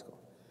 this high school.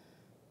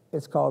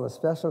 It's called the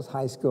Specialist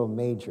High School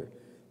Major.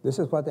 This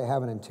is what they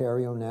have in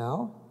Ontario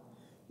now.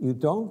 You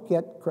don't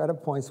get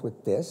credit points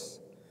with this.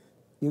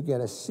 You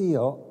get a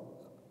seal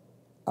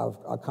of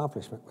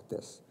accomplishment with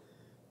this.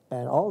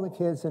 And all the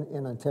kids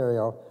in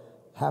Ontario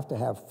have to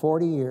have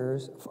 40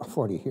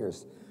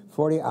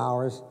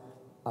 hours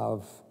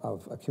of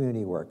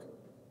community work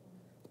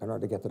in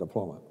order to get the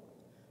diploma.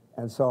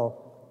 And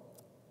so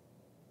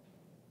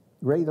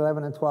grade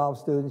 11 and 12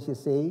 students, you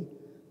see,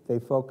 they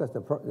focus,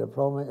 the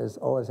diploma is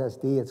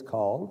OSSD, it's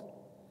called,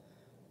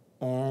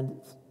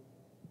 and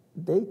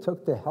they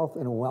took the health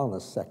and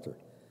wellness sector.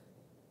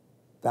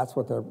 That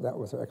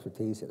was their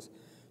expertise is.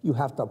 You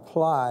have to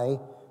apply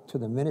to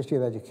the Ministry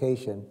of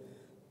Education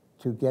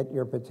to get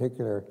your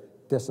particular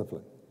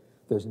discipline.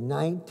 There's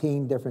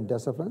 19 different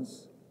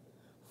disciplines: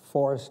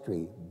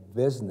 forestry,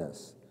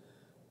 business,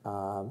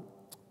 health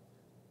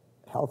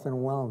and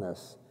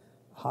wellness,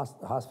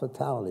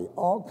 hospitality,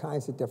 all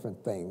kinds of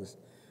different things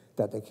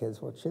that the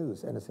kids will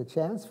choose. And it's a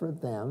chance for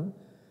them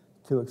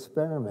to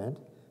experiment,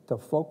 to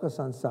focus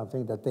on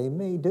something that they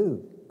may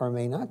do or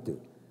may not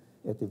do.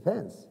 It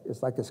depends.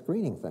 It's like a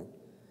screening thing.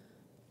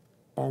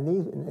 And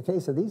in the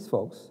case of these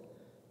folks,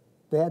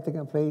 they had to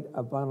complete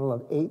a bundle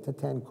of 8 to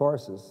 10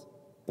 courses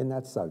in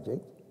that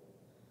subject.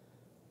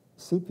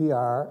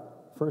 CPR,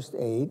 first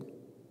aid,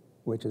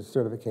 which is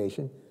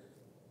certification,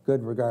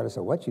 good regardless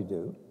of what you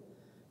do,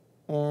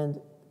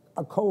 and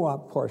a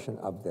co-op portion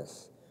of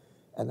this.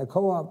 And the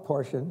co-op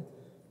portion,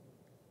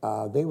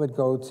 they would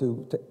go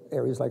to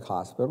areas like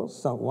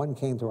hospitals. One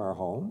came to our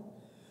home,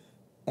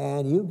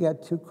 and you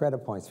get 2 credit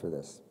points for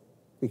this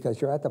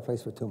because you're at the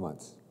place for 2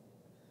 months.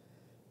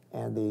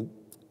 And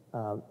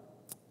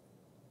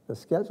the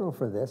schedule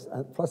for this,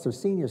 plus they're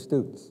senior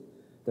students.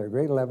 They're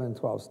grade 11 and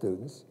 12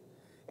 students,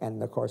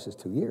 and the course is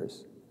 2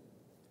 years.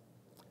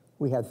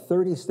 We had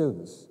 30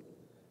 students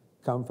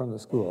come from the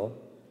school,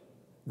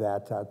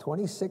 that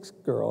 26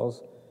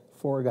 girls,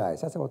 4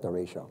 guys. That's about the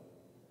ratio,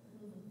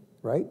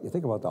 right? You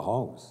think about the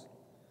homes.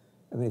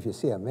 I mean, if you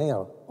see a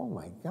male, oh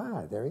my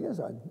God, there he is,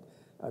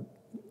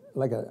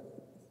 like an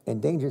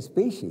endangered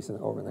species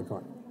over in the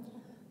corner.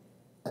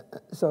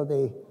 So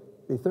the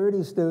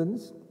 30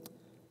 students,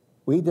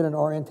 we did an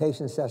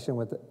orientation session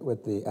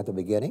at the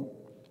beginning,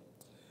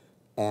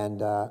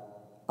 and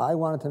I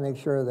wanted to make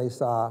sure they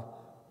saw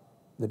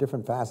the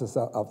different facets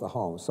of the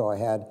home. So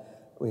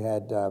we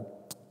had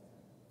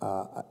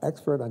an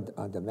expert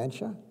on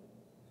dementia,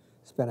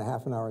 spent a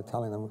half an hour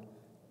telling them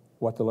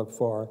what to look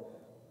for,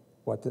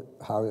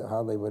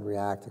 how they would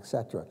react,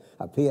 etc.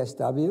 A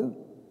PSW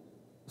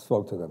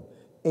spoke to them,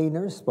 a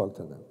nurse spoke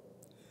to them,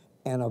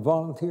 and a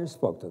volunteer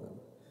spoke to them.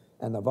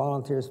 And the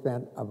volunteer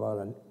spent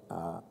about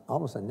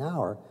almost an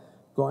hour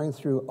going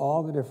through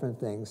all the different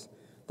things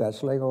that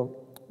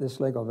this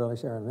Schlegel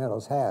Village Erin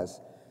Meadows has.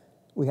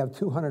 We have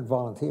 200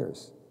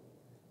 volunteers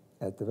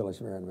at the Village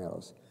of Erin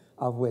Meadows,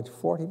 of which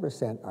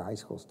 40% are high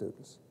school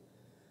students.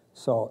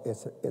 So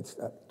it's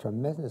a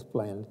tremendous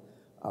blend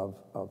of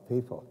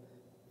people.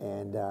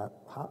 And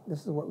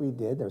this is what we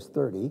did. There's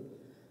 30.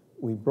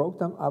 We broke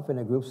them up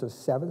into groups of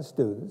 7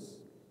 students.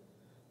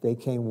 They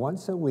came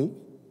once a week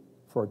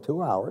for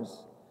 2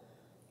 hours.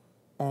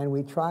 And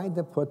we tried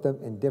to put them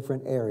in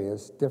different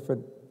areas,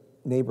 different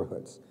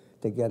neighborhoods,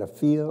 to get a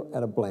feel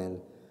and a blend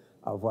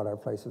of what our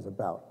place is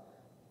about.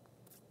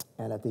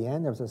 And at the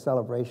end, there was a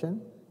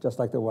celebration, just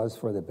like there was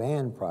for the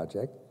band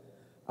project,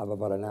 of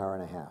about an hour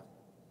and a half.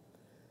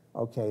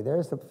 Okay,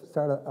 there's the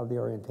start of the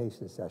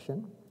orientation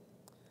session.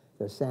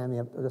 There's Sami.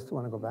 I just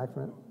want to go back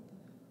for a minute.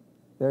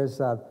 There's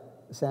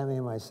Sami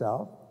and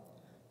myself.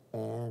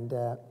 And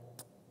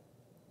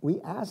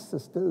we asked the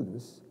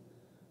students,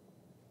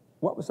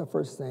 what was the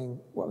first thing,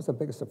 what was the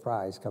biggest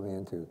surprise coming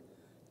into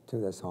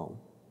this home?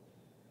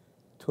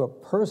 To a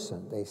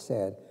person, they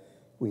said,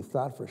 we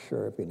thought for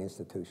sure it'd be an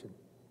institution.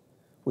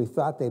 We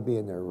thought they'd be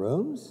in their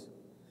rooms.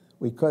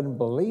 We couldn't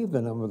believe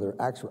the number they're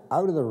actually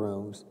out of the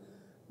rooms,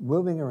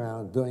 moving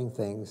around, doing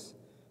things,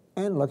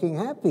 and looking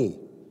happy.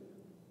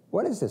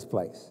 What is this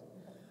place?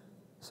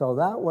 So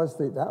that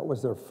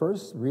was their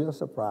first real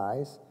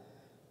surprise,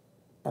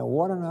 and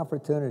what an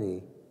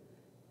opportunity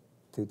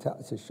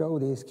to show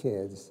these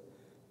kids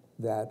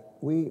that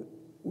we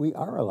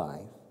are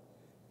alive,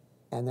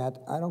 and that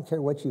I don't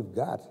care what you've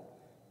got,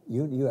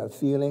 you have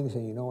feelings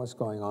and you know what's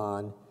going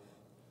on,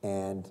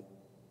 and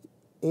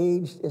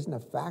age isn't a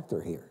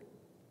factor here.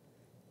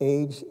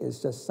 Age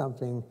is just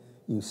something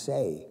you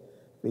say,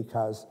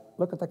 because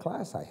look at the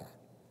class I had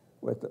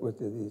with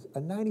a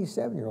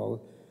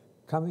 97-year-old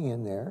coming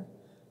in there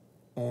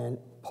and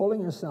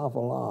pulling herself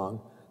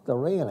along the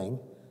railing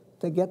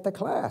to get the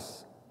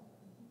class.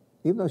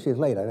 Even though she's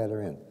late, I let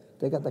her in.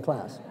 They got the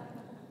class.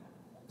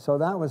 So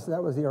that was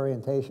the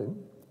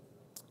orientation.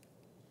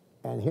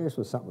 And here's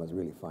what something was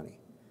really funny.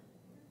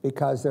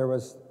 Because there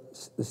was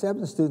the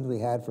 7 students we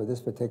had for this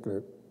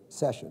particular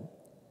session,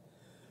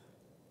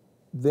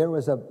 there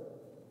was a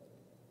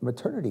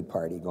maternity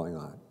party going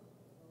on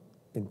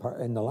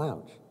in the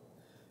lounge.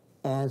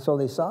 And so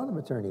they saw the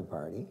maternity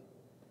party,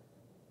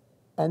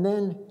 and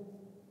then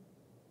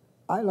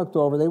I looked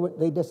over,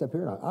 they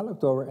disappeared. I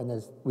looked over,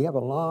 and we have a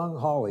long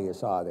hallway you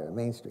saw there,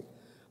 Main Street.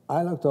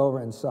 I looked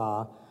over and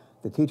saw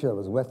the teacher that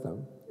was with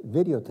them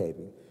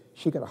videotaping.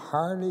 She could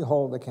hardly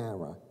hold the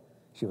camera.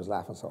 She was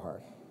laughing so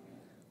hard.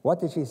 What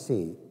did she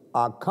see?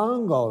 A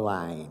Congo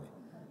line,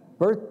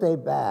 birthday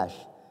bash,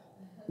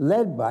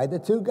 led by the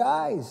 2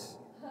 guys.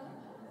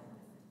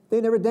 They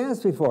never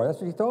danced before.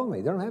 That's what she told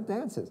me. They don't have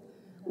dances,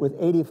 with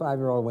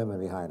 85-year-old women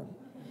behind them.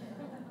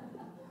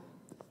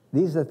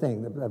 These are the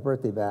things, the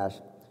birthday bash,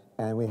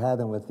 and we had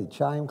them with the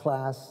chime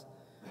class.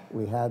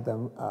 We had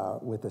them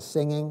with the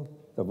singing,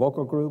 the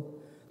vocal group.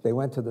 They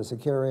went to the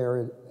secure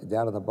area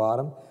down at the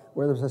bottom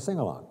where there was a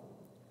sing-along.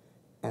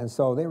 And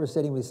so they were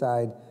sitting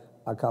beside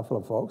a couple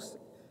of folks,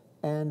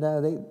 and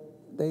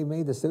they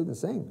made the students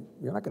sing.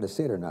 You're not going to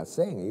sit or not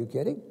sing. Are you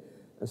kidding?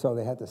 And so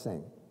they had to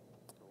sing.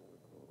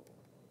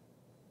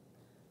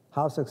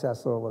 How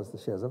successful was the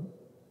schism?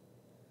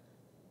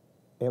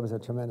 It was a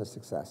tremendous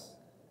success.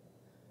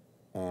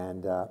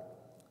 And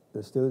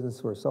the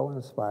students were so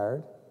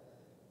inspired.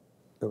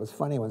 It was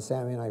funny when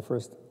Sami and I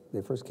first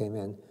came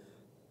in,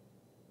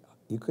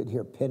 you could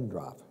hear pin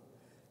drop.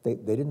 They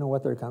didn't know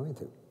what they were coming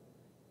to.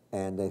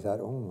 And they thought,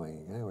 oh my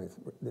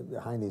God,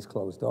 behind these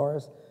closed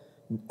doors.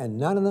 And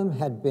none of them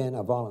had been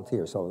a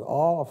volunteer, so it was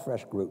all a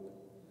fresh group.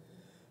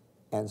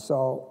 And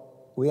so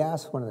we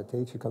asked one of the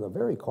teachers, because they're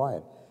very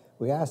quiet,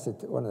 we asked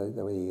one of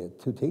the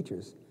 2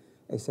 teachers,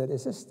 they said,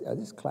 is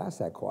this class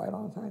that quiet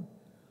all the time?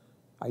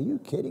 Are you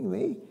kidding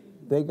me?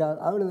 They got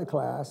out of the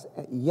class,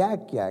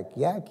 yak, yak,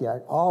 yak,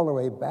 yak, all the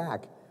way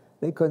back.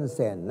 They couldn't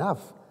say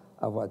enough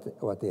of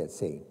what they had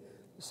seen.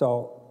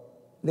 So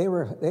they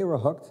were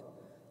hooked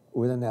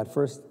within that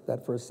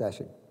first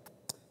session.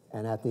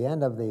 And at the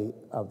end of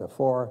the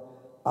 4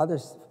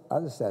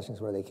 other sessions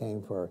where they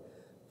came for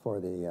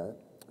the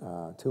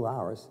 2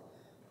 hours,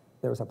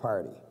 there was a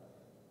party.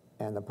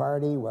 And the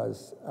party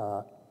was,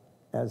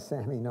 as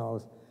Sami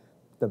knows,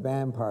 the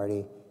band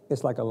party,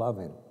 it's like a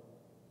love-in.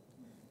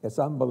 It's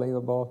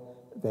unbelievable.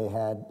 They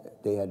had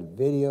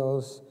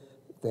videos,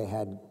 they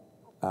had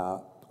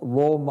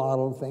role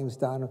model things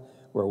done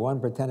where one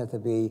pretended to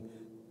be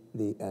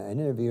an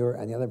interviewer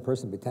and the other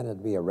person pretended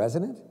to be a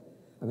resident.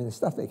 I mean, the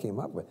stuff they came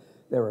up with.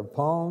 There were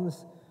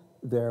poems,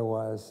 there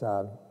was,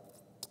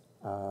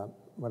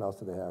 what else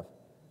did they have?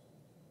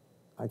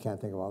 I can't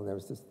think of all. There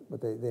was this,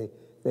 but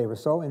they were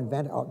so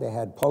inventive. They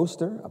had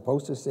a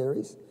poster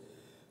series,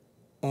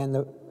 and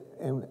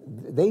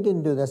they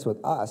didn't do this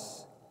with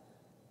us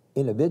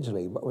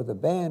individually, but with the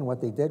band, what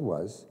they did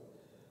was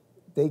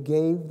they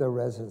gave the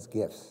residents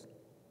gifts.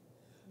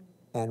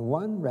 And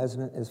one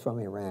resident is from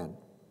Iran,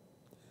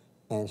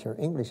 and her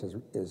English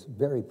is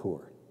very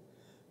poor.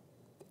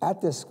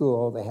 At this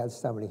school, they had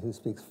somebody who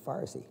speaks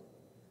Farsi,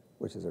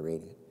 which is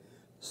Iranian.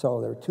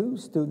 So there were 2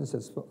 students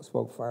that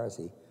spoke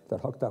Farsi that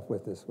hooked up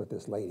with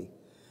this lady,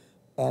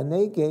 and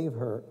they gave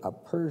her a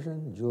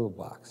Persian jewel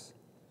box.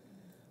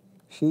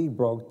 She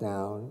broke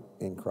down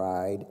and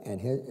cried,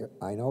 and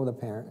I know the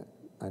parent,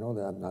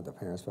 not the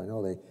parents, but I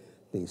know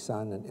the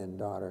son and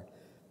daughter.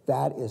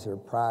 That is her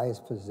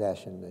prized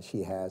possession that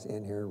she has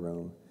in her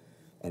room,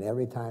 and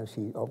every time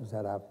she opens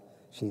that up,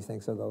 she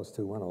thinks of those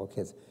 2 wonderful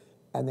kids,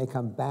 and they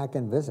come back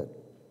and visit.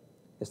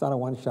 It's not a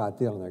one-shot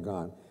deal and they're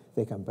gone.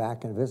 They come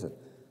back and visit.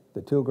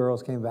 The 2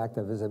 girls came back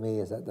to visit me,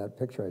 is that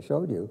picture I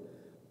showed you,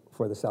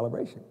 for the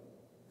celebration.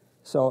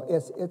 So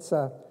it's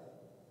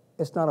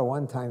not a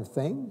one-time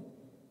thing.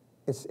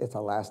 It's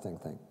a lasting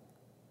thing.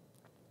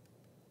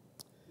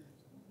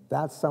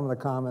 That's some of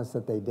the comments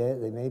that they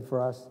made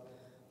for us.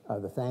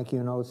 The thank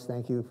you notes,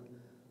 thank you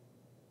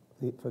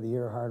for the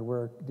year of hard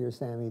work, dear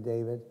Sami,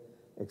 David,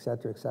 et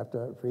cetera,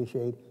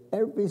 appreciate.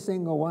 Every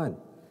single one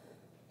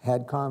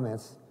had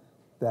comments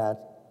that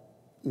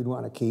you'd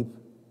want to keep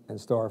and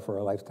store for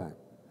a lifetime.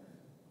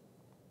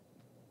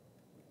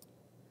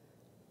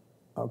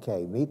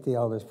 Okay, Meet the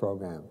Elders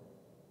program.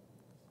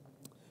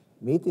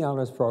 Meet the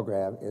Elders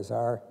program is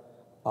our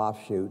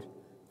offshoot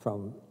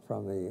from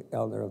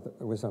the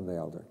Wisdom of the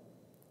Elder.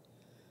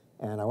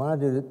 And I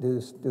wanted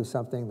to do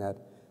something that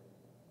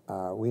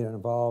we'd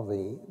involve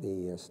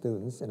the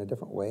students in a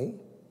different way.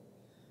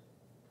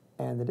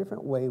 And the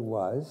different way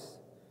was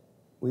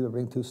we would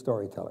bring 2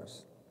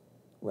 storytellers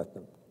with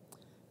them.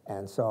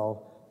 And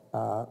so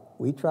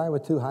we tried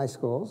with 2 high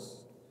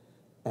schools,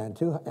 and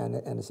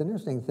it's an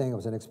interesting thing. It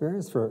was an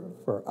experience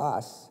for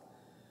us.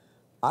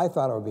 I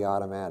thought it would be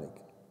automatic.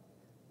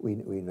 We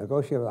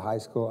negotiated with a high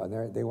school,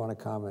 and they want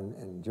to come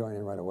and join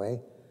in right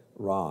away.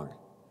 Wrong.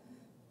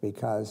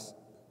 Because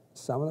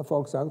some of the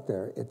folks out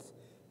there,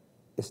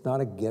 it's not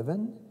a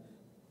given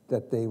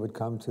that they would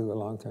come to a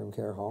long-term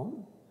care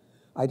home.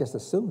 I just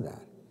assumed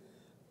that.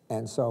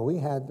 And so we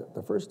had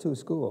the first 2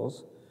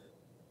 schools.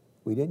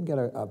 We didn't get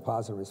a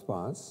positive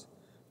response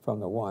from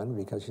the one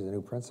because she's a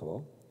new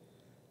principal.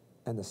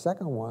 And the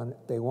second one,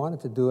 they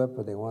wanted to do it,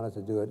 but they wanted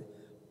to do it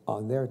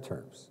on their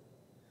terms,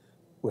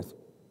 with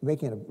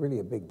making really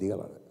a big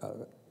deal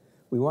of it.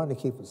 We wanted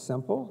to keep it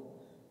simple.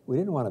 We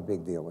didn't want a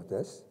big deal with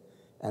this.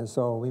 And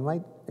so we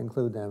might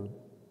include them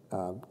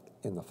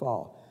in the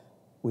fall.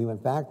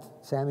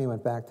 Sami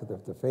went back to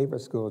the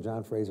favorite school,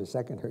 John Fraser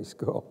Secondary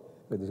School,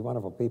 with these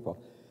wonderful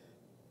people,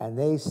 and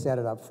they set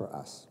it up for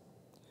us.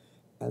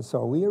 And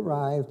so we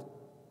arrived,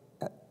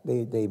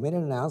 they made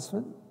an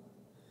announcement,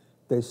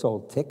 they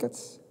sold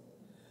tickets,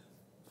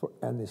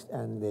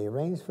 and they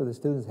arranged for the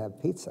students to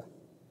have pizza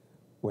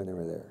when they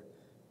were there.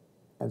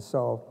 And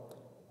so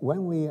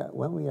when we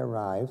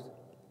arrived,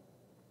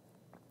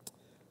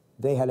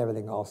 they had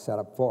everything all set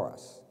up for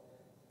us.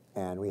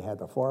 And we had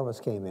the 4 of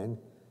us came in,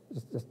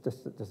 just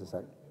a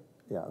second.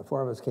 Yeah, the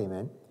 4 of us came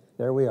in.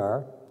 There we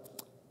are.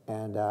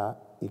 And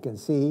you can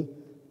see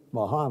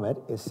Mohammed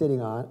is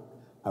sitting on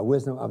a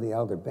Wisdom of the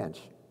Elder bench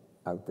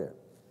out there,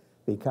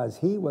 because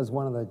he was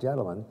one of the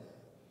gentlemen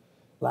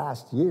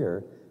last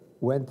year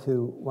went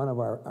to one of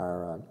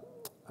our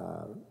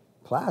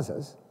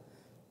plazas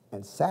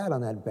and sat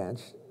on that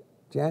bench.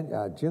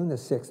 June the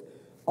 6th,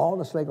 all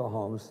the Schlegel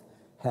homes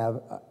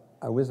have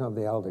a Wisdom of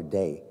the Elder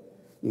Day.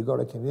 You go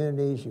to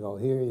communities, you go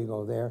here, you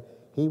go there.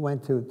 He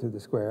went to the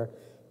square,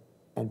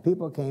 and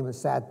people came and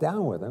sat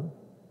down with him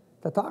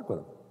to talk with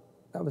him.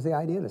 That was the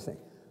idea of this thing.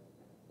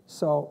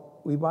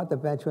 So we bought the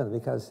bench with him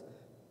because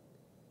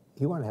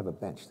he wanted to have a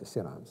bench to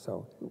sit on.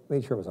 So we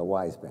made sure it was a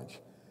wise bench.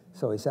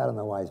 So he sat on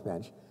the wise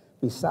bench.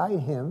 Beside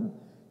him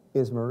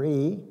is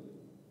Marie,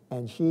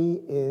 and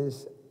she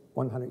is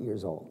 100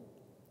 years old.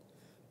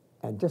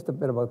 And just a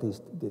bit about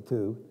the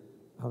 2.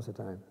 How's the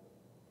time?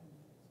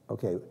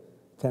 Okay,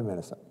 10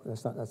 minutes.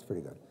 That's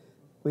pretty good.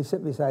 We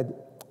sit beside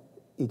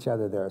each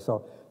other there.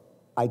 So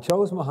I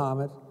chose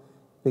Muhammad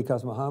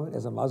because Muhammad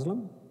is a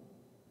Muslim.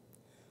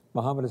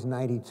 Muhammad is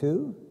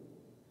 92.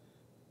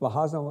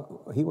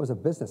 He was a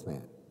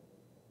businessman.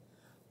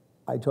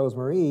 I chose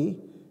Marie.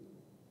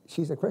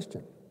 She's a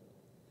Christian.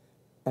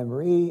 And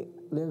Marie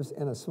lives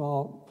in a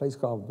small place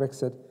called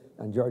Brixit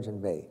on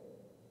Georgian Bay.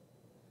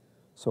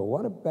 So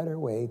what a better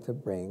way to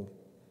bring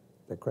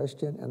the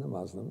Christian and the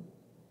Muslim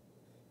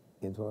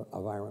into an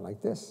environment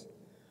like this.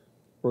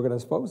 We're going to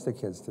expose the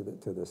kids to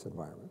this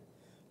environment.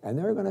 And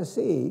they're going to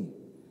see,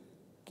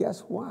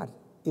 guess what?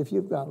 If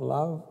you've got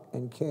love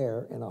and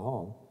care in a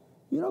home,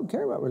 you don't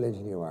care what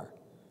religion you are.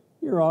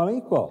 You're all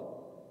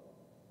equal.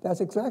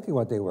 That's exactly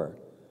what they were.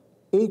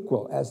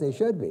 Equal, as they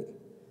should be.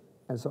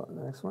 And so,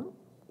 the next one.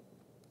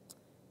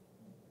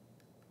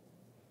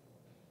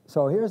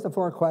 So here's the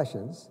 4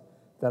 questions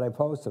that I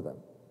posed to them.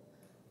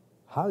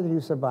 How did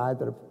you survive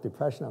the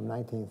Depression of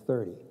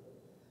 1930?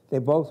 They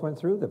both went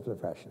through the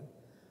Depression.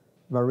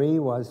 Marie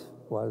was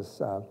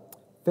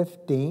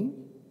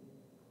 15.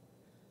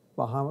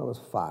 Muhammad was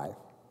 5,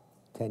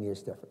 10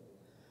 years different.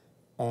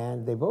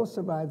 And they both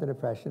survived the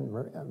Depression.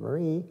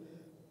 Marie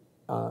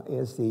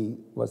was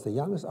the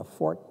youngest of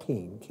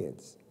 14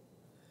 kids.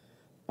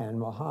 And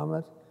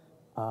Muhammad,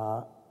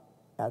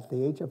 at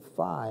the age of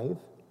 5,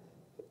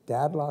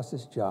 Dad lost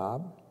his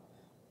job.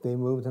 They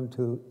moved him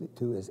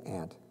to his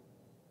aunt.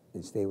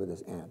 He stayed with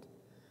his aunt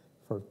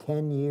for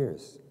 10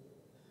 years.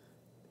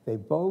 They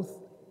both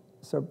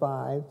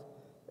survived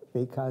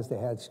because they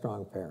had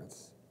strong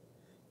parents.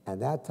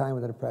 And that time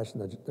of the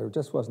Depression, there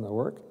just wasn't the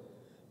work,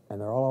 and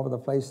they're all over the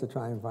place to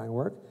try and find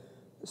work.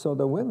 So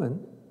the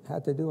women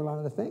had to do a lot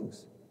of the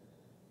things.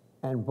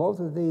 And both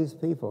of these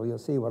people, you'll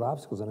see what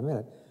obstacles in a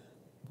minute,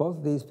 both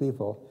of these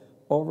people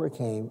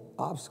overcame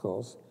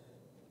obstacles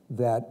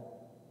that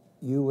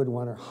you would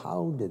wonder,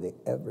 how did they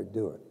ever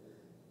do it?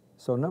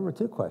 So number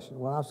 2 question,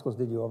 what obstacles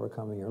did you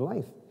overcome in your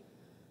life?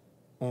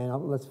 And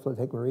let's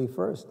take Marie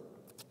first.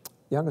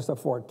 Youngest of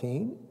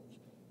 14,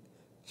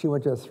 she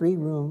went to a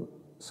 3-room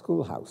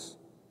schoolhouse.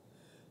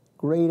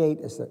 Grade 8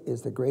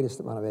 is the greatest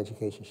amount of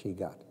education she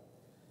got,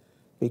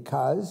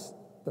 because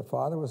the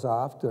father was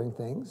off doing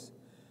things,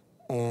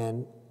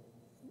 and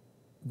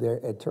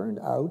it turned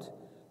out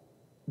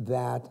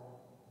that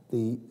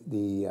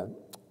the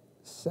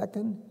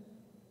second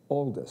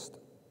oldest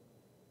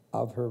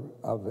of her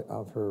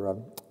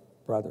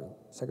brother,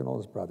 second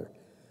oldest brother,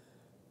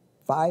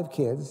 5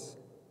 kids,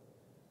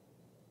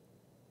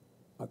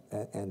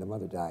 and the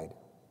mother died.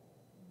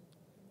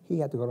 He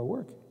had to go to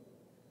work.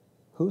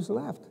 Who's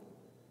left?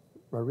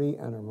 Marie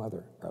and her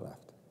mother are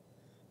left.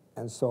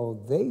 And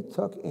so they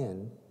took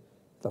in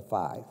the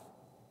 5.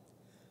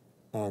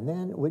 And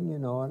then, wouldn't you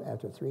know it,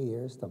 after 3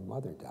 years, the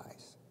mother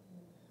dies.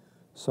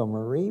 So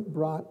Marie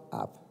brought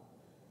up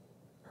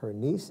her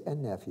niece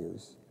and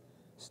nephews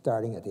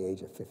starting at the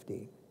age of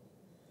 15.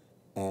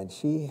 And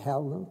she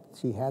held them,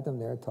 she had them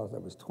there until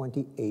it was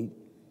 28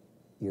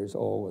 years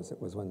old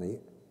was when the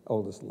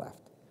oldest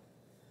left.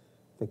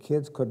 The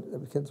kids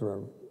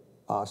were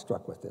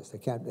awestruck with this. They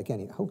can't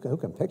even, who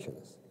can picture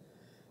this?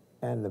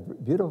 And the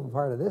beautiful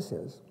part of this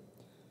is,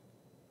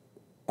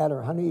 at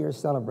her 100-year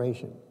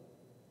celebration,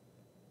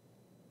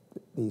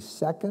 the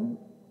second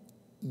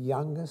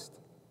youngest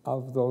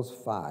of those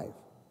 5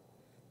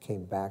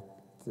 came back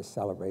to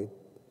celebrate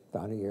the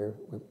 100-year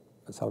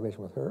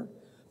celebration with her.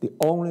 The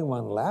only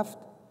one left,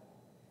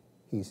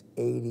 he's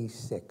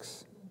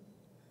 86.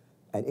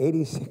 An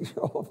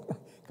 86-year-old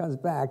comes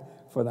back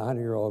for the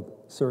 100-year-old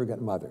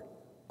surrogate mother.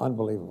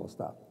 Unbelievable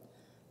stuff.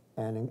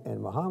 And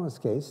in Muhammad's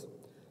case,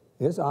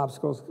 his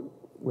obstacles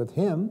with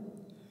him,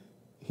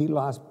 he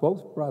lost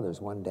both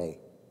brothers one day.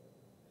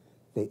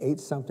 They ate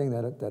something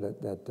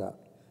that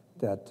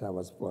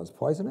was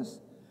poisonous,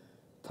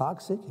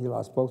 toxic. He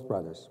lost both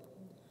brothers.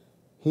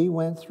 He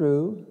went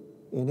through,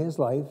 in his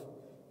life,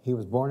 he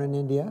was born in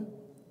India,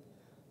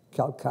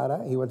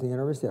 Calcutta. He went to the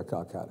University of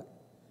Calcutta.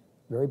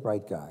 Very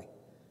bright guy.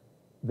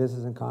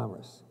 Business and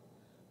commerce.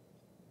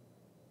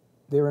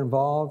 They were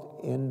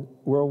involved in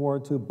World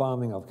War II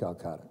bombing of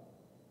Calcutta.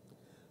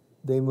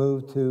 They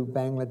moved to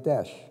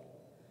Bangladesh.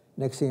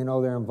 Next thing you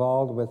know, they're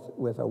involved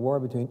with a war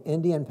between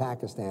India and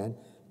Pakistan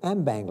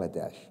and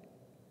Bangladesh.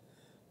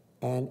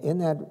 And in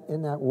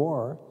that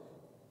war,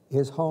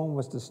 his home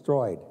was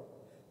destroyed.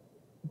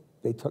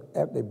 They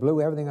blew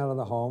everything out of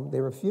the home.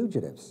 They were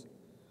fugitives.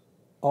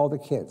 All the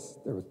kids.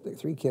 There were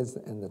 3 kids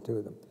and the 2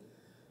 of them.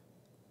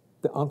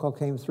 The uncle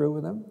came through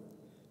with them,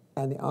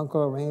 and the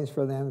uncle arranged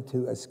for them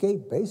to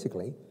escape,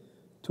 basically,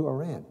 to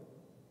Iran.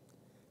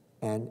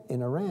 And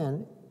in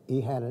Iran,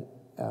 he had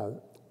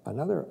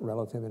another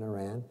relative in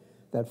Iran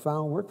that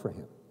found work for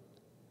him.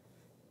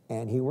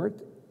 And he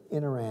worked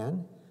in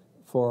Iran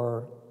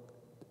for,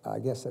 I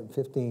guess,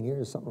 15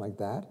 years, something like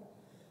that,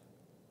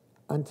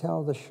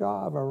 until the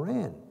Shah of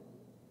Iran,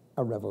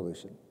 a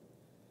revolution.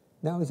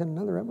 Now he's in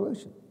another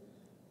revolution.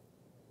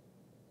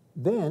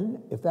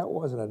 Then, if that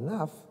wasn't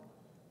enough,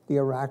 the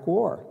Iraq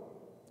War.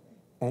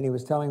 And he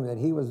was telling me that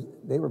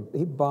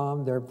he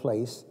bombed their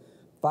place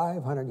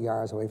 500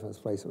 yards away from this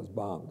place that was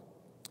bombed.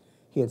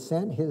 He had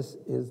sent his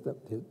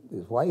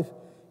wife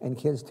and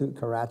kids to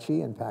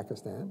Karachi in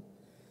Pakistan.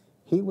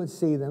 He would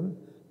see them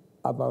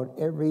about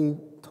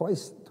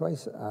twice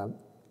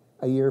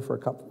a year for a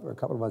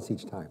couple of months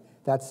each time.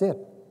 That's it.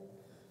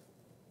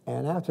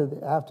 And after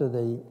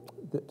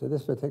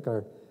this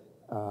particular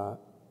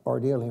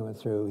ordeal he went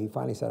through, he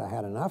finally said, "I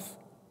had enough.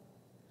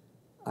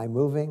 I'm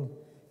moving."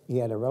 He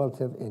had a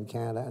relative in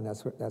Canada, and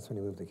that's when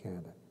he moved to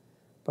Canada.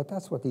 But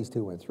that's what these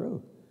 2 went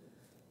through.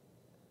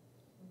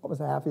 What was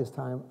the happiest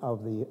time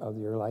of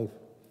your life?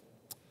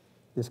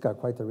 This got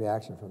quite the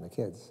reaction from the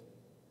kids.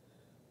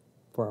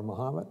 For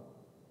Muhammad,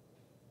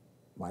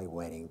 my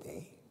wedding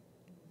day.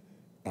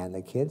 And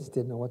the kids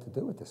didn't know what to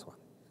do with this one.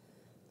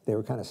 They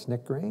were kind of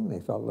snickering. They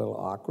felt a little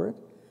awkward.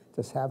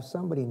 To have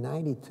somebody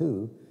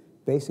 92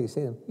 basically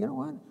say to them, "You know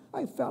what?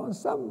 I fell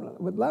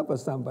in love with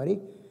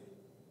somebody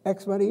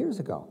X amount of years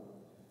ago."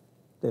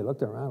 They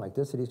looked around like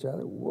this at each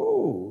other.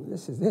 Whoa,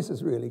 this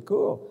is really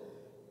cool.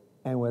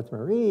 And with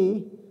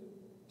Marie,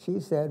 she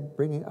said,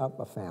 bringing up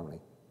a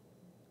family.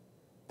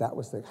 That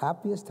was the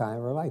happiest time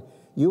of her life.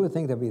 You would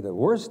think that'd be the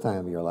worst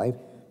time of your life,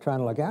 trying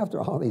to look after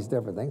all these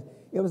different things.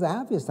 It was the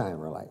happiest time of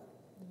her life.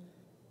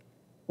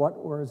 What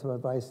words of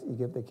advice you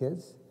give the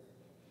kids?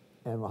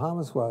 And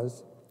Muhammad's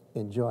was,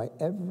 enjoy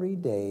every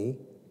day.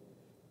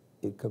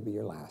 It could be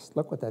your last.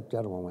 Look what that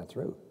gentleman went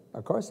through.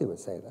 Of course he would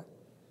say that.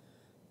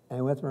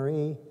 And with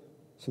Marie,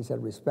 she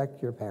said,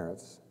 respect your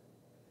parents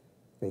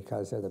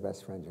because they're the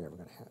best friends you're ever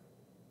going to have.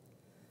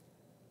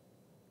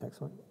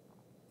 Next one.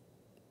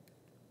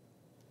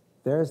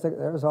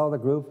 There's all the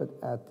group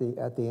at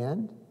the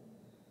end,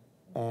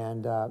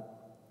 and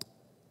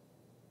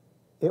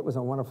it was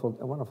a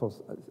wonderful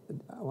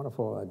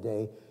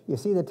day. You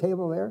see the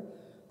table there?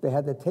 They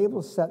had the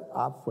table set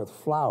up with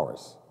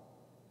flowers.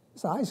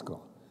 It's a high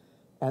school,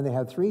 and they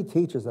had 3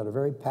 teachers that are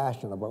very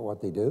passionate about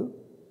what they do,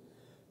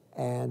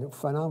 and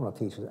phenomenal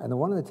teachers. And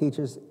one of the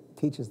teachers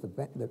is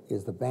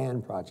the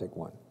band project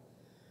one.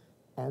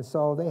 And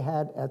so they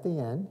had at the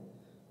end,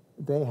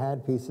 they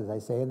had pieces, I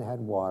say, and they had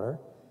water.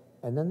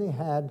 And then they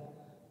had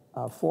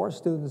 4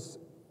 students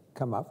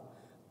come up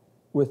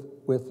with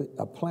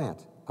a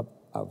plant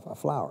of a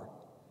flower.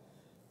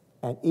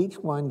 And each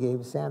one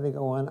gave, Sami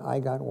got one, I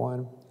got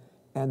one,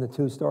 and the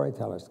 2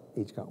 storytellers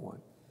each got one.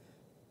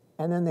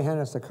 And then they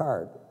handed us a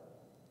card,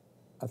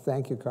 a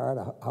thank you card,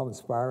 how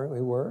inspiring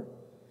we were.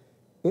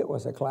 It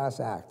was a class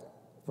act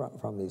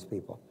from these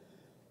people.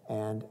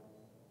 And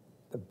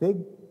the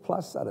big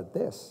plus out of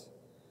this,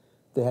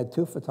 they had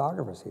 2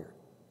 photographers here.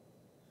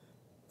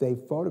 They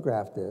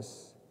photographed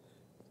this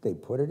They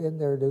put it in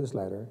their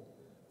newsletter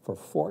for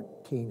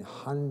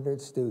 1,400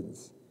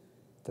 students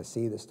to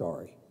see the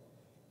story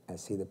and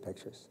see the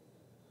pictures.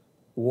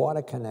 What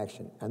a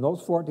connection. And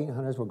those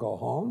 1,400 will go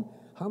home.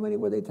 How many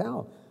would they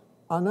tell?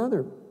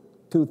 Another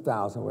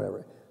 2,000,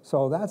 whatever.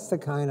 So that's the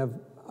kind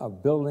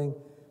of building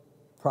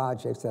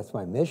projects. That's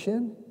my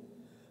mission.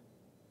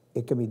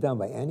 It can be done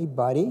by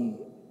anybody.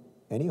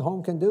 Any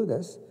home can do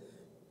this.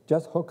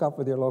 Just hook up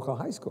with your local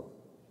high school.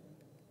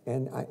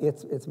 And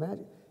it's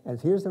magic. And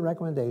here's the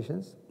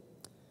recommendations.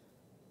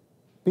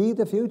 Be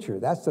the future.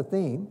 That's the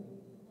theme.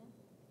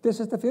 This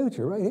is the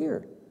future right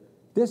here.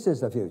 This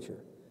is the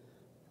future.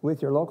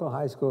 With your local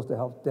high schools to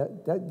help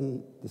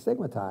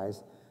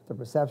destigmatize the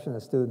perception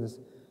that students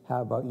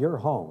have about your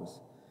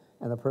homes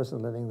and the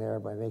person living there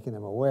by making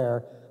them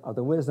aware of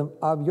the wisdom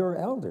of your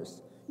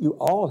elders. You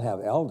all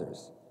have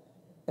elders.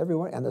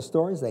 Everyone, and the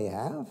stories they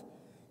have,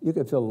 you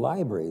could fill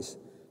libraries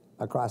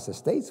across the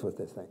states with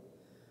this thing.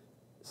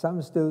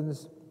 Some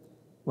students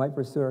might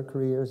pursue their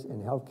careers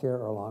in healthcare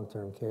or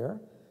long-term care.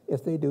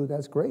 If they do,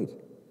 that's great.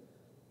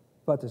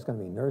 But there's going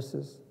to be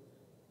nurses,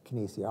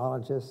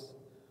 kinesiologists,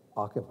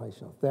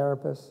 occupational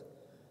therapists,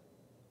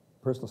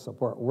 personal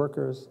support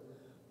workers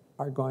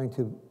are going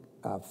to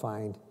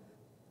find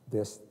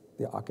this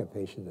the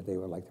occupation that they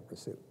would like to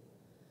pursue.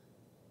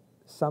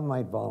 Some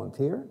might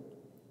volunteer,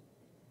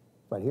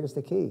 but here's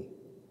the key.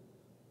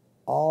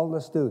 All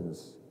the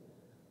students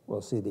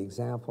will see the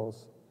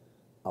examples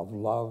of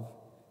love,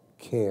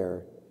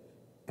 care,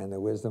 and the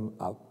wisdom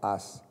of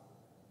us,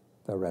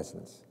 the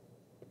residents.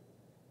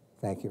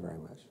 Thank you very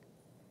much.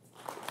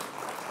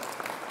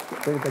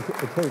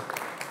 The cake.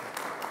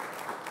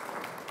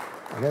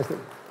 And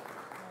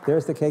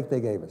there's the cake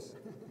they gave us.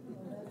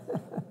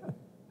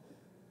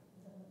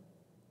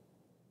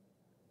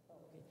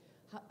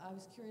 I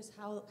was curious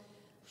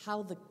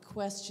how the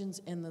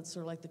questions and the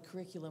sort of like the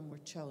curriculum were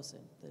chosen,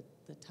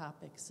 the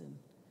topics and.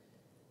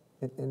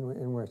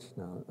 In which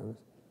now? You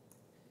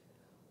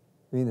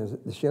mean there's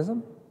the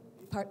schism?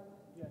 Part.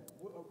 Yeah.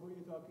 Were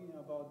you talking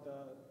about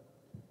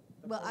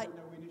the Well, program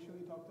that we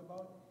initially talked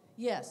about?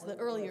 Yes, the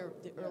earlier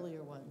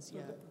ones. So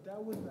Yeah.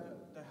 that was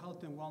the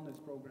health and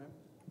wellness program.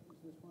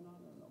 Is this one on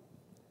or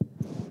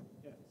no?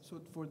 Yeah. So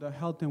for the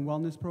health and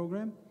wellness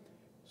program,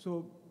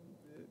 so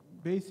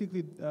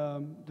basically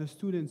the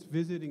students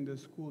visiting the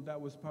school, that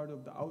was part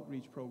of the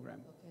outreach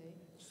program. Okay.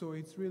 So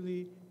it's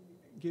really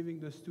giving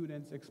the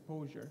students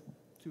exposure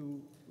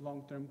to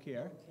long-term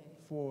care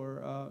for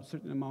a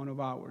certain amount of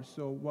hours.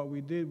 So what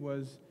we did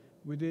was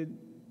we did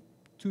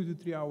 2 to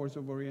 3 hours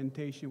of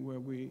orientation where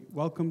we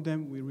welcomed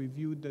them, we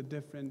reviewed the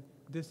different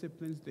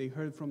disciplines, they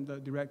heard from the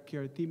direct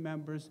care team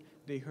members,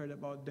 they heard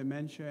about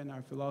dementia and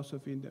our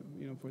philosophy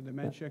in for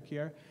dementia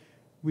care.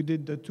 We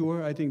did the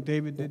tour, I think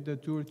David did the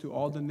tour to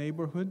all the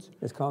neighborhoods.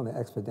 It's called the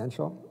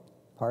exponential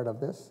part of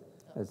this,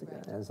 as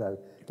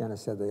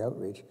Denis said, the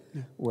outreach,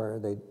 where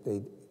they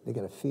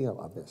get a feel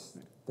of this.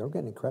 They don't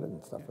get any credit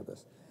and stuff for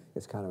this.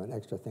 It's kind of an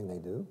extra thing they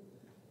do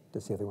to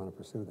see if they want to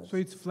pursue this. So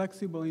it's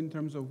flexible in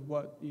terms of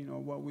what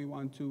we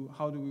want to,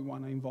 how do we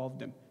want to involve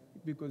them,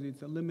 because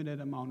it's a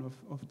limited amount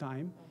of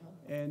time,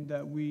 and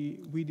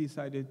we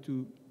decided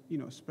to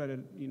spread it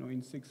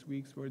in 6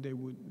 weeks where they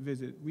would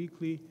visit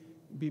weekly,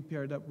 be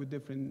paired up with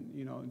different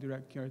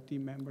direct care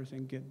team members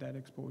and get that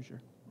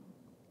exposure.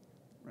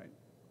 Right.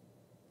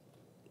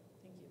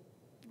 Thank you.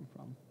 No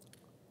problem.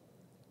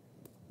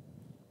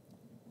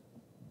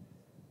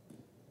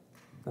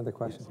 Another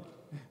question?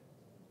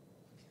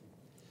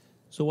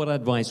 So what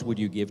advice would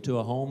you give to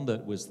a home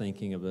that was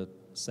thinking of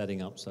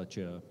setting up such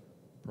a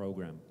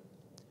program?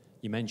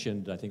 You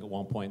mentioned, I think at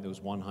one point there was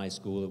one high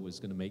school that was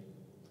going to make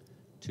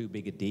too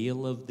big a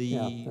deal of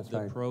the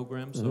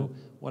program. So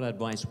what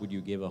advice would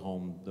you give a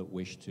home that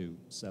wished to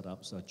set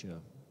up such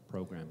a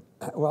program?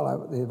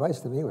 Well, the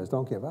advice to me was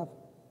don't give up,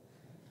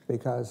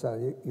 because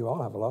you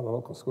all have a lot of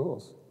local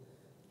schools.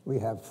 We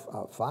have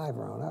 5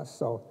 around us.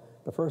 So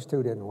the first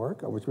 2 didn't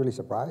work, which really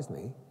surprised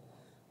me.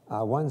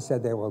 One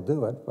said they will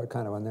do it, but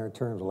kind of on their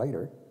terms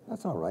later.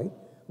 That's all right.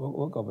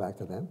 We'll go back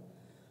to them.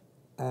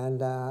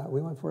 And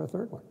we went for a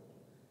 3rd one.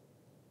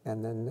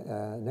 And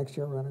then next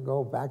year we're going to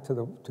go back to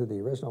the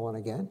original one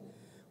again.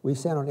 We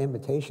sent out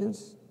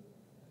invitations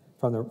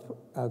from the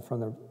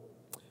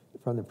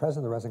president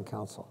of the resident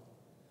council.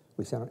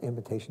 We sent an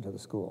invitation to the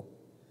school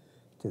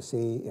to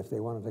see if they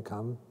wanted to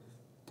come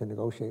to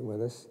negotiate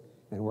with us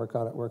and work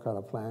out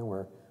a plan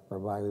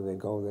whereby we would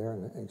go there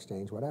and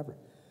exchange whatever.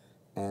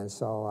 And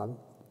so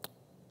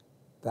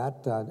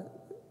that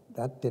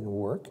didn't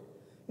work.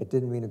 It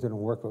didn't mean it didn't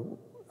work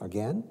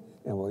again,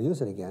 and we'll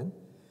use it again.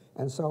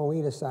 And so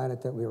we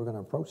decided that we were going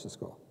to approach the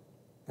school.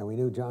 And we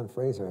knew John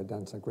Fraser had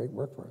done some great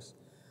work for us.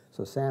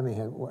 So Sami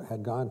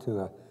had gone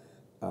to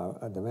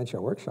a dementia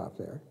workshop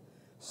there,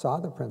 saw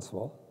the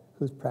principal,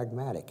 who's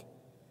pragmatic.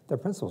 The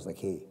principal's the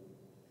key.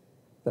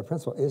 The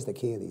principal is the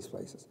key of these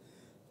places.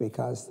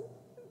 Because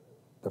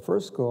the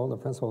first school, the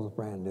principal was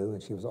brand new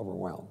and she was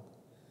overwhelmed.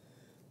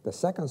 The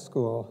second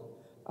school,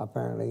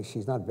 apparently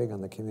she's not big on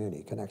the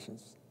community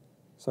connections.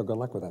 So good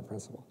luck with that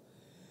principal.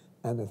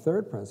 And the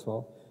third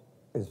principal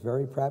is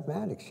very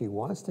pragmatic. She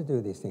wants to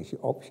do these things.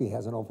 She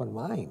has an open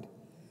mind.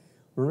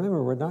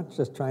 Remember, we're not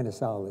just trying to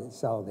sell the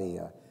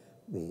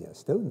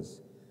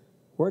students.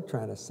 We're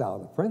trying to sell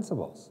the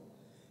principals.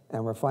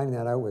 And we're finding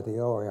that out with the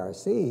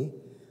OARC.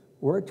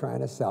 We're trying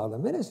to sell the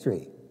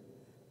ministry.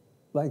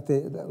 Like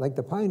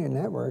the Pioneer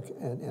Network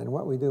and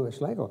what we do at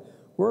Schlegel,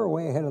 we're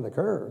way ahead of the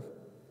curve.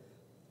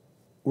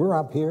 We're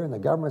up here and the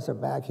governments are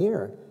back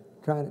here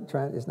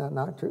it's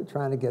not true,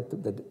 trying to get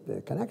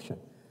the connection.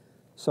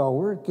 So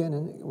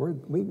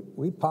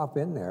we pop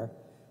in there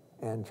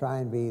and try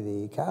and be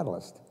the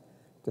catalyst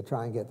to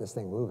try and get this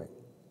thing moving.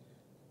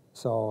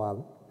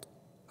 So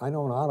I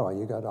know in Ottawa,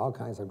 you got all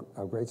kinds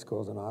of great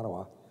schools in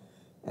Ottawa.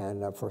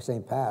 And for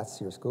St.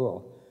 Pat's, your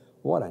school,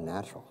 what a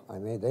natural. I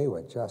mean, they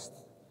would just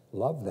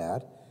love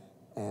that.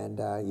 And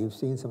you've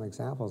seen some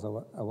examples of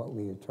what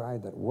we've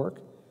tried that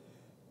work.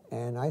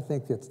 And I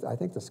think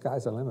the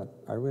sky's the limit.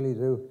 I really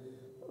do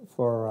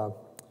for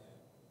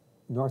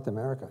North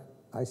America.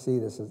 I see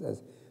this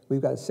as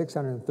we've got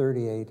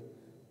 638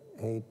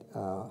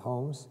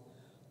 homes.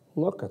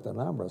 Look at the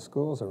number of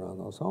schools around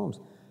those homes.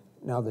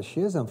 Now, the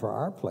schism for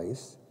our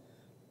place,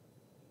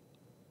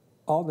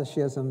 all the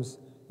schisms,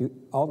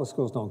 all the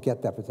schools don't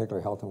get that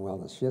particular health and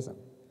wellness schism,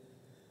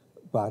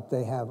 but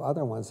they have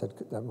other ones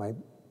that might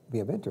be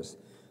of interest.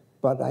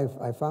 But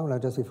I found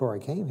out just before I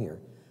came here,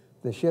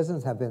 the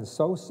schisms have been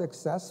so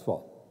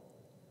successful,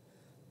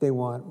 they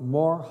want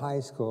more high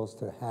schools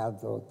to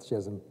have those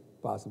schism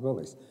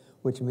possibilities,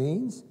 which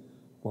means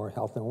more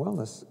health and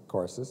wellness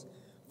courses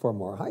for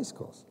more high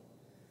schools.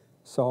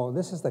 So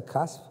this is the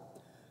cusp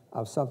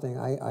of something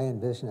I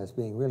envision as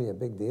being really a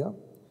big deal,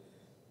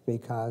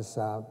 because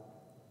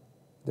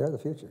they're the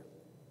future.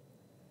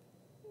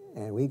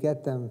 And we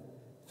get them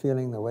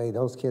feeling the way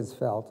those kids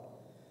felt,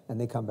 and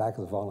they come back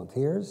as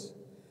volunteers.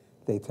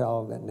 They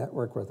tell that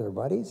network with their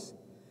buddies,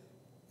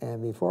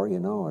 and before you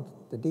know it,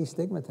 the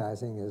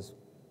destigmatizing is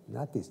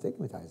not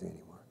destigmatizing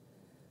anymore.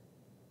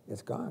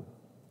 It's gone.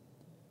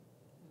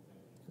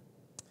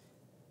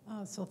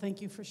 So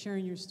thank you for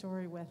sharing your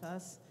story with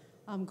us.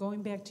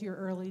 Going back to your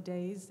early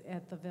days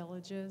at the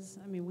villages,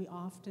 I mean, we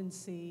often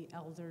see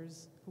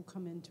elders who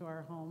come into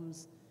our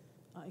homes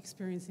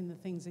experiencing the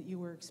things that you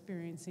were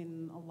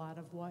experiencing. A lot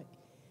of what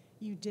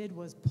you did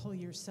was pull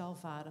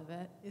yourself out of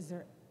it. Is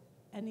there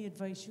any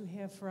advice you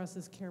have for us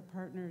as care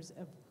partners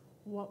of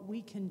what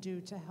we can do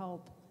to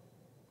help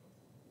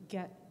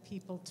get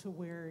people to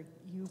where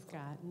you've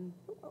gotten?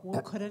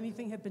 Well, could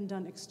anything have been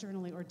done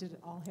externally, or did it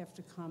all have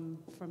to come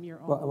from your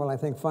own? Well, I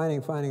think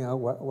finding out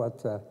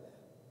what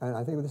and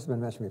I think this has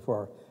been mentioned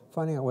before,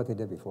 finding out what they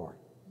did before.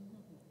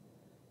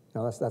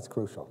 Now, that's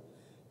crucial.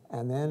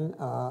 And then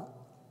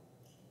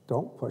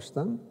don't push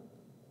them,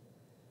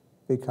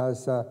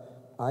 because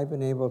I've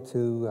been able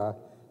to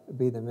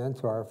be the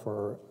mentor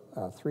for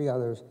 3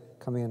 others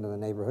coming into the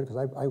neighborhood,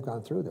 because I've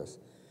gone through this.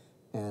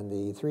 And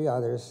the 3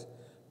 others,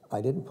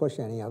 I didn't push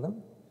any of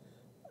them.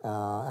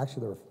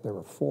 Actually, there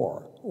were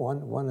 4.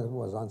 One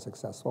was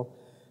unsuccessful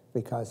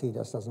because he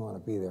just doesn't want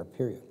to be there,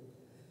 period.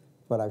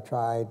 But I've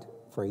tried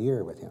for a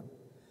year with him.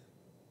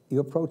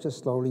 You approach it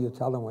slowly, you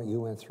tell them what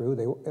you went through.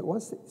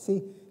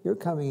 See, you're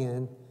coming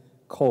in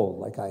cold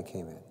like I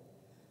came in.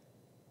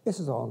 This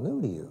is all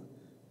new to you.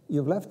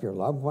 You've left your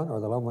loved one, or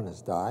the loved one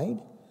has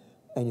died,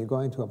 and you're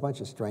going to a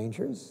bunch of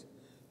strangers,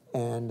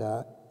 and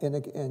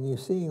you're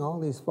seeing all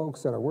these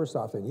folks that are worse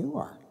off than you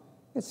are.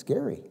 It's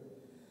scary.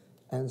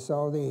 And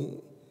so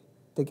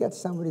to get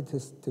somebody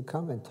to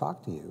come and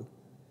talk to you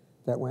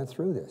that went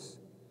through this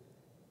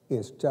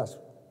is just,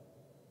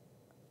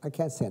 I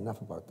can't say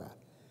enough about that.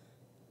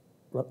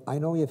 But I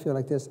know you feel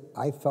like this.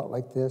 I felt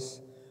like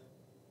this.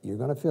 You're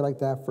going to feel like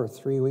that for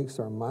 3 weeks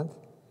or a month.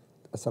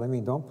 That's what I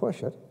mean. Don't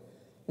push it.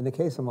 In the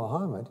case of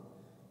Muhammad,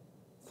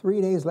 3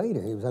 days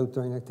later, he was out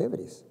doing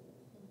activities.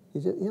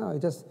 He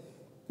just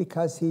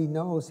because he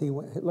knows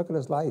look at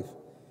his life.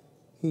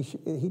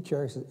 He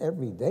cherishes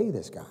every day,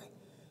 this guy.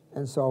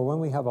 And so when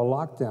we have a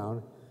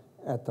lockdown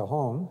at the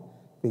home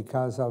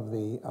because of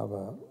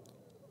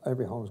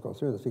every homes go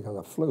through this because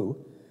of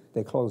flu,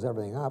 they close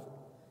everything up.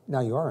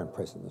 Now you are in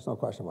prison, there's no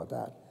question about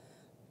that.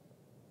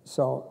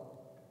 So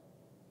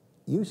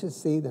you should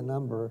see the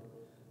number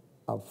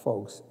of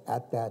folks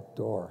at that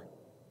door.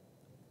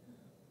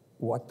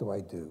 What do I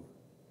do?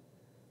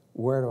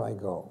 Where do I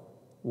go?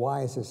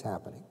 Why is this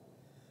happening?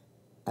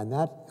 And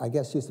that, I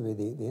guess, used to be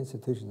the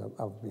institutions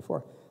of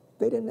before.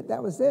 They didn't,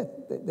 that was it.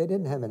 They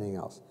didn't have anything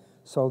else.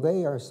 So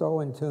they are so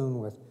in tune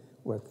with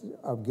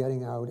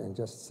getting out and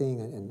just seeing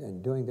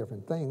and doing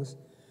different things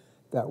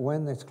that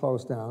when it's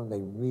closed down,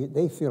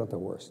 they feel it the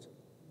worst.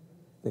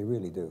 They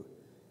really do.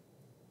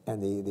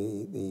 And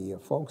the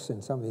folks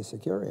in some of these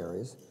secure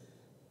areas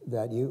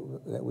that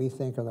we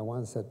think are the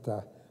ones that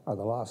are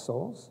the lost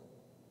souls,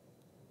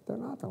 they're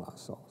not the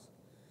lost souls.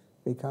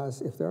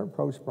 Because if they're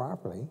approached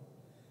properly,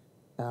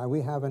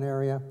 we have an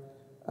area,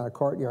 a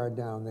courtyard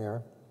down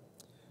there,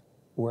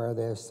 where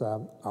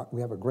we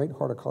have a great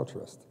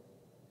horticulturist.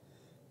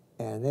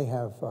 And they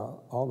have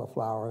all the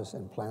flowers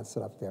and plants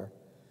set up there.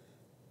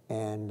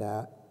 And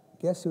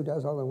guess who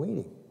does all the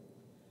weeding?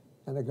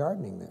 and the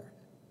gardening there.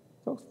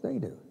 Folks, they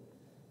do.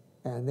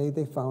 And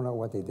they found out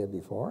what they did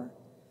before,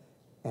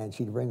 and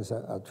she brings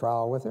a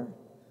trowel with her.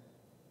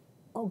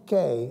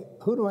 Okay,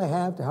 who do I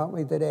have to help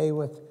me today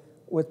with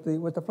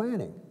the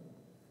planting?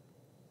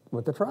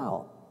 With the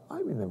trowel. I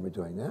remember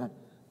doing that.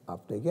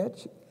 Up they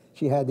get.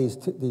 She had these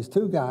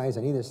two guys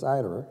on either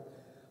side of her.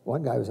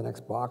 One guy was an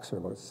ex-boxer,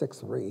 about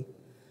 6'3",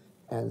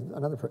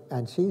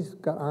 and she's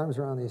got arms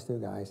around these two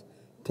guys,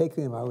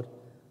 taking them out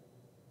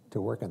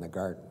to work in the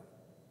garden.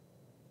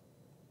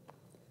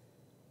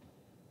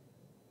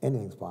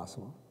 Anything's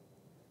possible.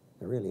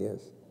 It really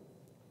is.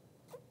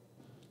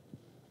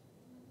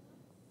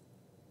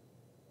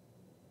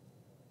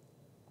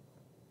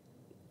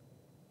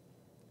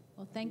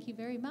 Well, thank you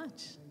very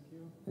much.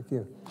 Thank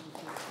you.